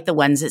highlight the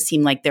ones that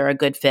seem like they're a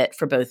good fit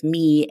for both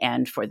me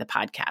and for the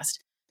podcast.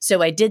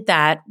 So I did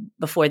that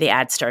before the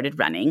ad started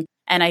running.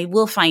 And I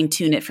will fine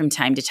tune it from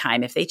time to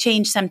time. If they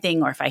change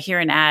something or if I hear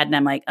an ad and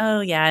I'm like, oh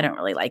yeah, I don't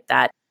really like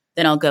that,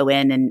 then I'll go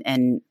in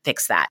and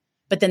fix that.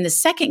 But then the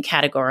second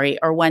category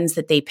are ones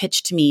that they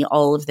pitch to me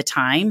all of the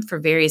time for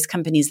various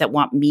companies that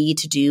want me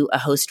to do a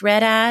host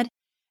read ad.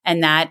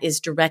 And that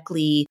is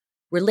directly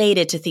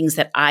related to things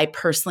that I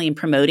personally am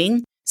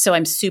promoting. So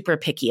I'm super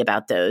picky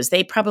about those.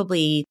 They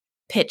probably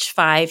pitch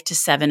 5 to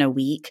 7 a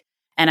week.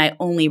 And I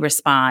only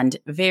respond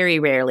very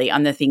rarely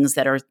on the things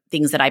that are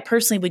things that I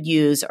personally would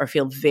use or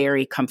feel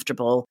very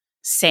comfortable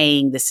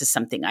saying this is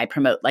something I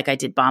promote. Like I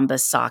did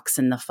Bombas socks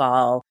in the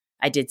fall.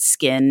 I did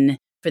skin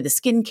for the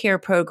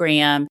skincare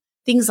program,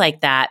 things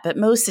like that. But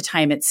most of the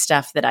time it's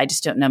stuff that I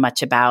just don't know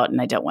much about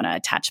and I don't want to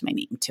attach my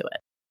name to it.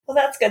 Well,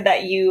 that's good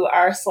that you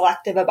are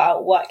selective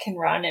about what can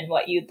run and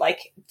what you'd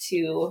like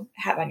to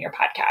have on your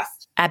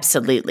podcast.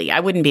 Absolutely. I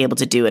wouldn't be able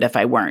to do it if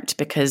I weren't,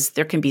 because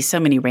there can be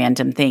so many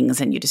random things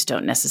and you just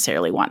don't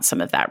necessarily want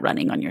some of that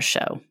running on your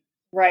show.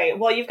 Right.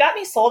 Well, you've got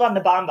me sold on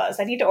the Bombas.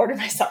 I need to order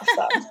myself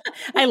some.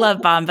 I love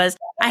Bombas.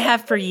 I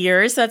have for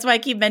years. So that's why I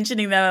keep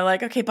mentioning them. I'm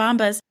like, okay,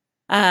 Bombas.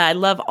 I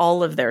love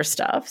all of their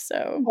stuff.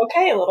 So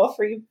okay, a little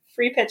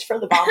free pitch for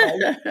the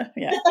Baumol.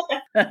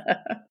 Yeah.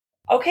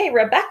 Okay,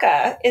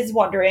 Rebecca is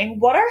wondering,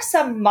 what are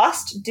some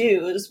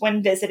must-dos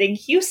when visiting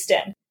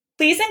Houston?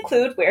 Please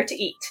include where to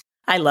eat.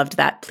 I loved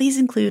that. Please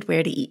include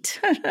where to eat.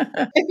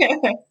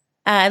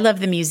 I love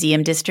the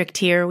museum district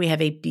here. We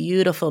have a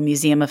beautiful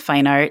Museum of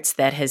Fine Arts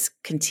that has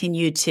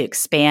continued to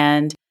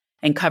expand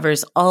and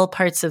covers all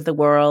parts of the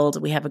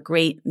world. We have a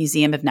great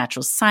Museum of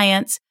Natural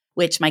Science,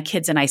 which my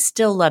kids and I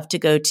still love to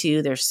go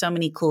to. There's so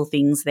many cool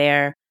things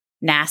there.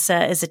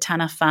 NASA is a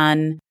ton of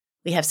fun.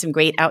 We have some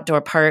great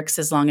outdoor parks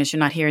as long as you're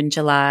not here in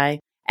July.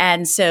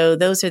 And so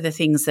those are the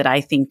things that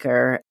I think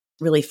are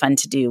really fun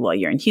to do while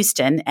you're in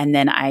Houston. And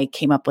then I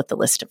came up with a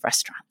list of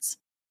restaurants.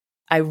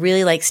 I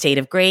really like State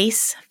of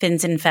Grace,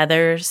 Fins and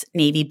Feathers,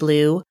 Navy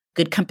Blue,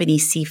 Good Company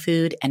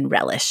Seafood, and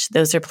Relish.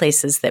 Those are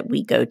places that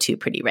we go to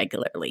pretty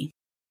regularly.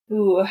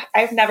 Ooh,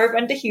 I've never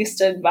been to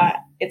Houston, but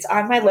it's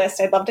on my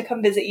list. I'd love to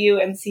come visit you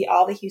and see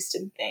all the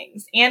Houston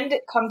things and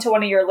come to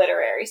one of your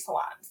literary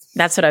salons.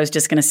 That's what I was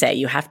just going to say.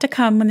 You have to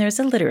come when there's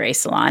a literary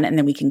salon, and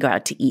then we can go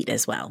out to eat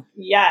as well.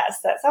 Yes,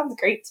 that sounds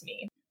great to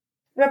me.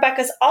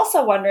 Rebecca's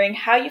also wondering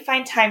how you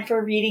find time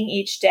for reading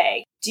each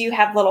day. Do you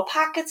have little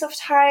pockets of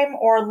time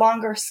or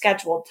longer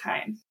scheduled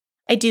time?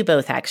 I do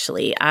both,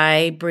 actually.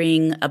 I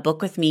bring a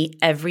book with me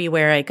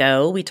everywhere I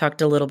go. We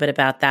talked a little bit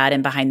about that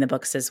in Behind the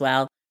Books as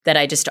well, that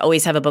I just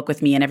always have a book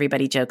with me and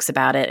everybody jokes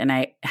about it, and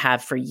I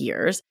have for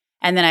years.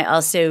 And then I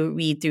also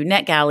read through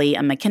NetGalley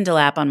on my Kindle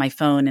app on my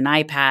phone and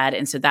iPad,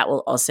 and so that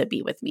will also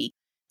be with me.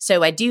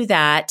 So I do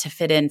that to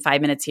fit in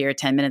 5 minutes here,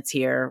 10 minutes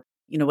here,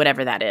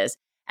 whatever that is.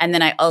 And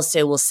then I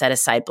also will set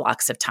aside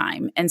blocks of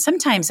time. And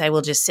sometimes I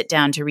will just sit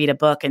down to read a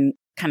book and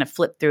kind of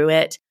flip through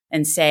it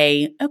and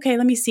say, okay,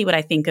 let me see what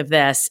I think of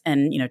this.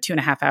 And,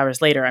 2.5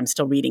 hours later, I'm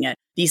still reading it.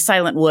 The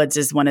Silent Woods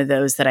is one of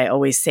those that I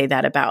always say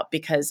that about,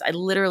 because I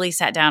literally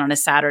sat down on a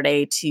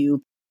Saturday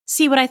to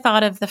see what I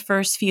thought of the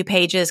first few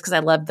pages because I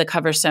loved the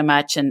cover so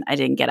much, and I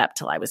didn't get up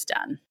till I was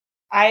done.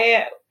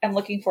 I am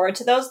looking forward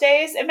to those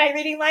days in my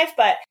reading life,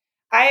 but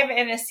I am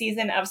in a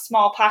season of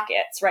small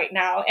pockets right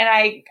now, and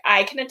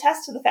I can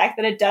attest to the fact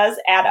that it does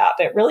add up.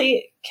 It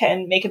really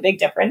can make a big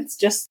difference.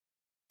 Just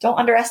don't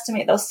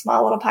underestimate those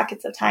small little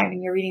pockets of time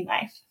in your reading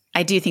life.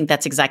 I do think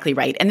that's exactly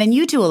right. And then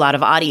you do a lot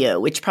of audio,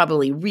 which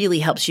probably really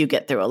helps you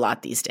get through a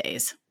lot these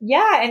days.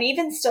 Yeah, and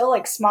even still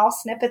like small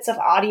snippets of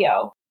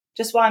audio.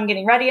 Just while I'm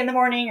getting ready in the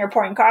morning or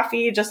pouring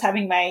coffee, just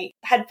having my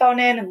headphone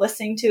in and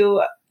listening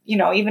to,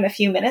 even a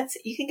few minutes,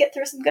 you can get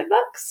through some good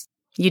books.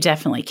 You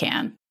definitely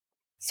can.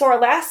 So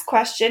our last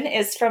question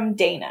is from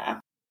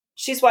Dana.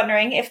 She's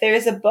wondering if there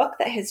is a book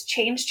that has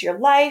changed your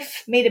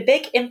life, made a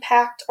big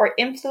impact, or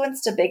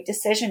influenced a big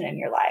decision in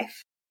your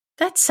life.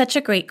 That's such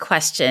a great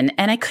question.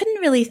 And I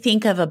couldn't really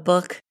think of a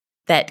book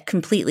that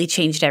completely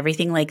changed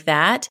everything like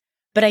that.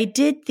 But I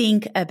did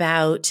think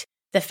about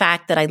the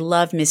fact that I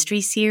love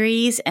mystery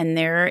series. And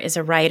there is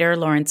a writer,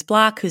 Lawrence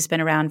Block, who's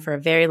been around for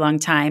a very long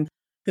time,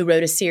 who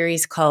wrote a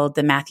series called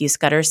the Matthew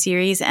Scudder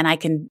series. And I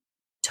can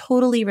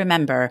totally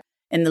remember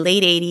in the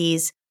late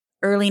 80s,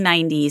 early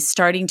 90s,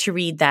 starting to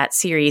read that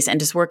series and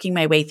just working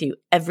my way through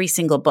every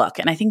single book.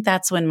 And I think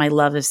that's when my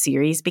love of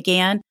series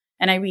began.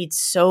 And I read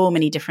so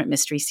many different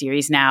mystery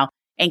series now,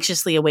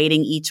 anxiously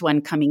awaiting each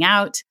one coming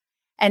out.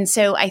 And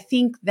so I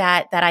think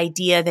that that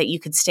idea that you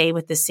could stay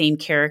with the same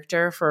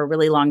character for a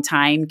really long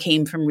time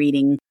came from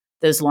reading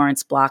those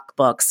Lawrence Block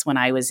books when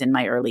I was in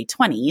my early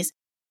 20s.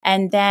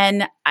 And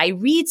then I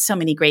read so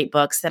many great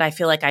books that I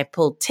feel like I've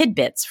pulled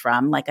tidbits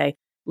from. Like I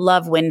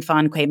love Nguyen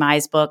Phan Quay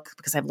Mai's book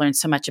because I've learned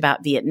so much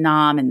about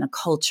Vietnam and the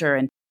culture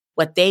and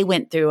what they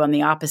went through on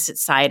the opposite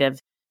side of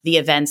the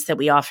events that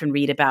we often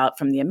read about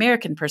from the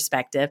American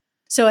perspective.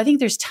 So I think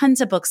there's tons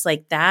of books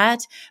like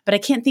that, but I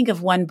can't think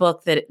of one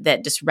book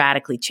that just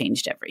radically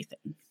changed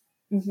everything.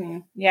 Mm-hmm.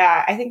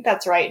 Yeah, I think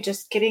that's right.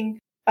 Just getting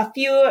a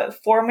few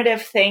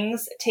formative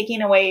things,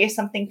 taking away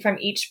something from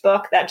each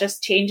book that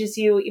just changes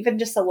you, even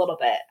just a little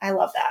bit. I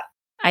love that.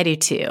 I do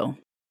too.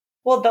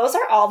 Well, those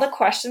are all the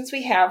questions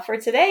we have for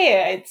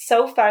today. It's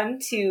so fun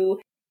to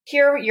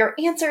hear your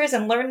answers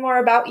and learn more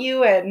about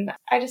you. And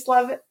I just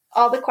love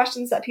all the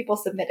questions that people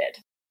submitted.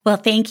 Well,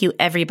 thank you,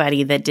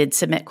 everybody that did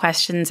submit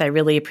questions. I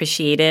really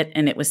appreciate it.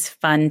 And it was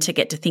fun to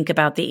get to think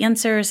about the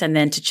answers and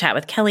then to chat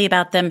with Kelly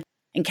about them.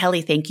 And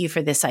Kelly, thank you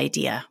for this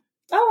idea.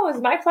 Oh, it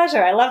was my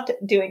pleasure. I loved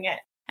doing it.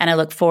 And I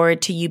look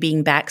forward to you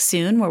being back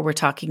soon where we're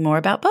talking more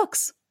about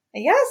books.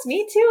 Yes,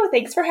 me too.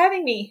 Thanks for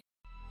having me.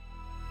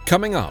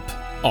 Coming up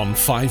on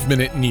 5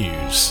 Minute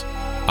News,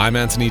 I'm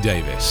Anthony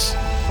Davis.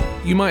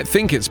 You might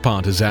think it's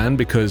partisan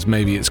because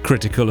maybe it's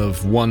critical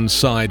of one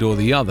side or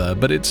the other,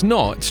 but it's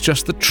not. It's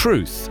just the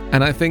truth.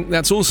 And I think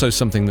that's also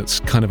something that's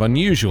kind of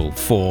unusual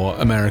for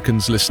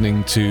Americans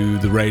listening to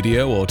the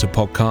radio or to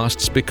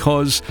podcasts,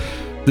 because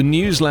the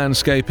news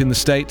landscape in the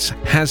States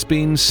has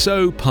been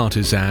so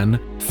partisan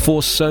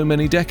for so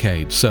many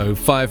decades. So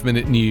 5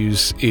 Minute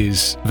News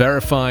is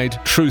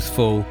verified,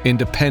 truthful,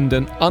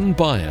 independent,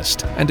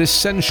 unbiased, and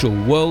essential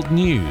world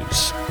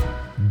news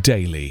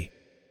daily.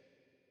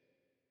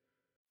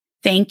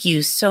 Thank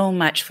you so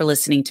much for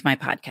listening to my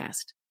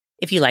podcast.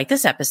 If you like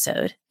this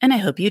episode, and I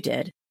hope you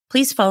did,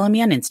 please follow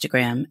me on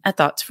Instagram at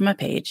Thoughts From a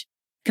Page.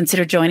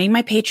 Consider joining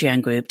my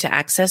Patreon group to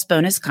access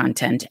bonus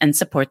content and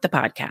support the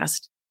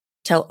podcast.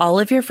 Tell all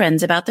of your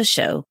friends about the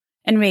show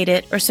and rate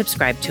it or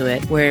subscribe to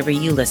it wherever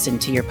you listen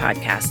to your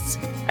podcasts.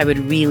 I would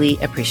really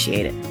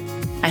appreciate it.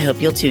 I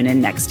hope you'll tune in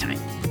next time.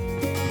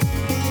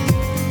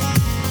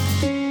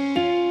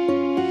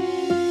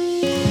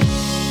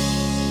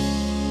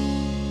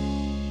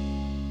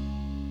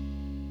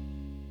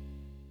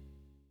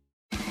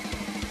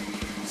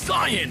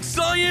 Science,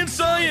 science,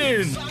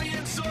 science!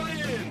 Science,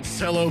 science!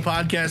 Hello,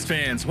 podcast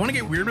fans. Want to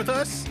get weird with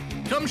us?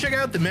 Come check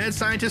out the Mad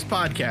Scientist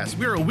Podcast.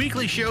 We're a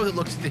weekly show that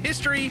looks at the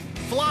history,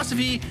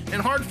 philosophy,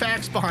 and hard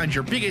facts behind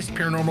your biggest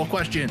paranormal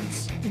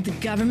questions. Did the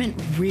government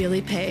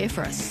really pay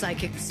for a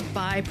psychic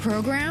spy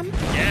program?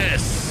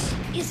 Yes!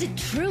 Is it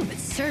true that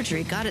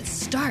surgery got its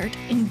start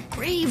in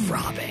grave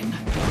robbing?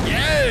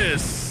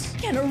 Yes!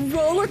 Can a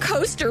roller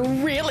coaster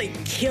really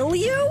kill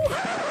you?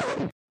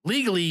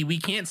 Legally, we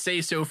can't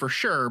say so for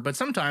sure, but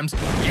sometimes,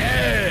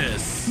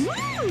 yes!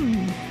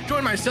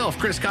 Join myself,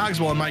 Chris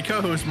Cogswell, and my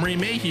co-host, Marie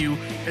Mayhew,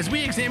 as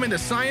we examine the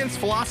science,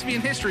 philosophy,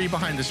 and history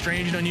behind the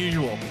strange and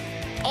unusual.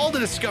 All to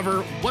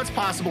discover what's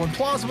possible and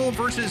plausible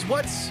versus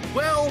what's,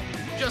 well,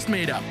 just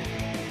made up.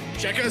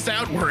 Check us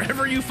out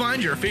wherever you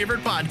find your favorite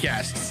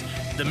podcasts.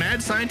 The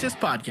Mad Scientist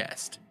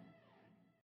Podcast.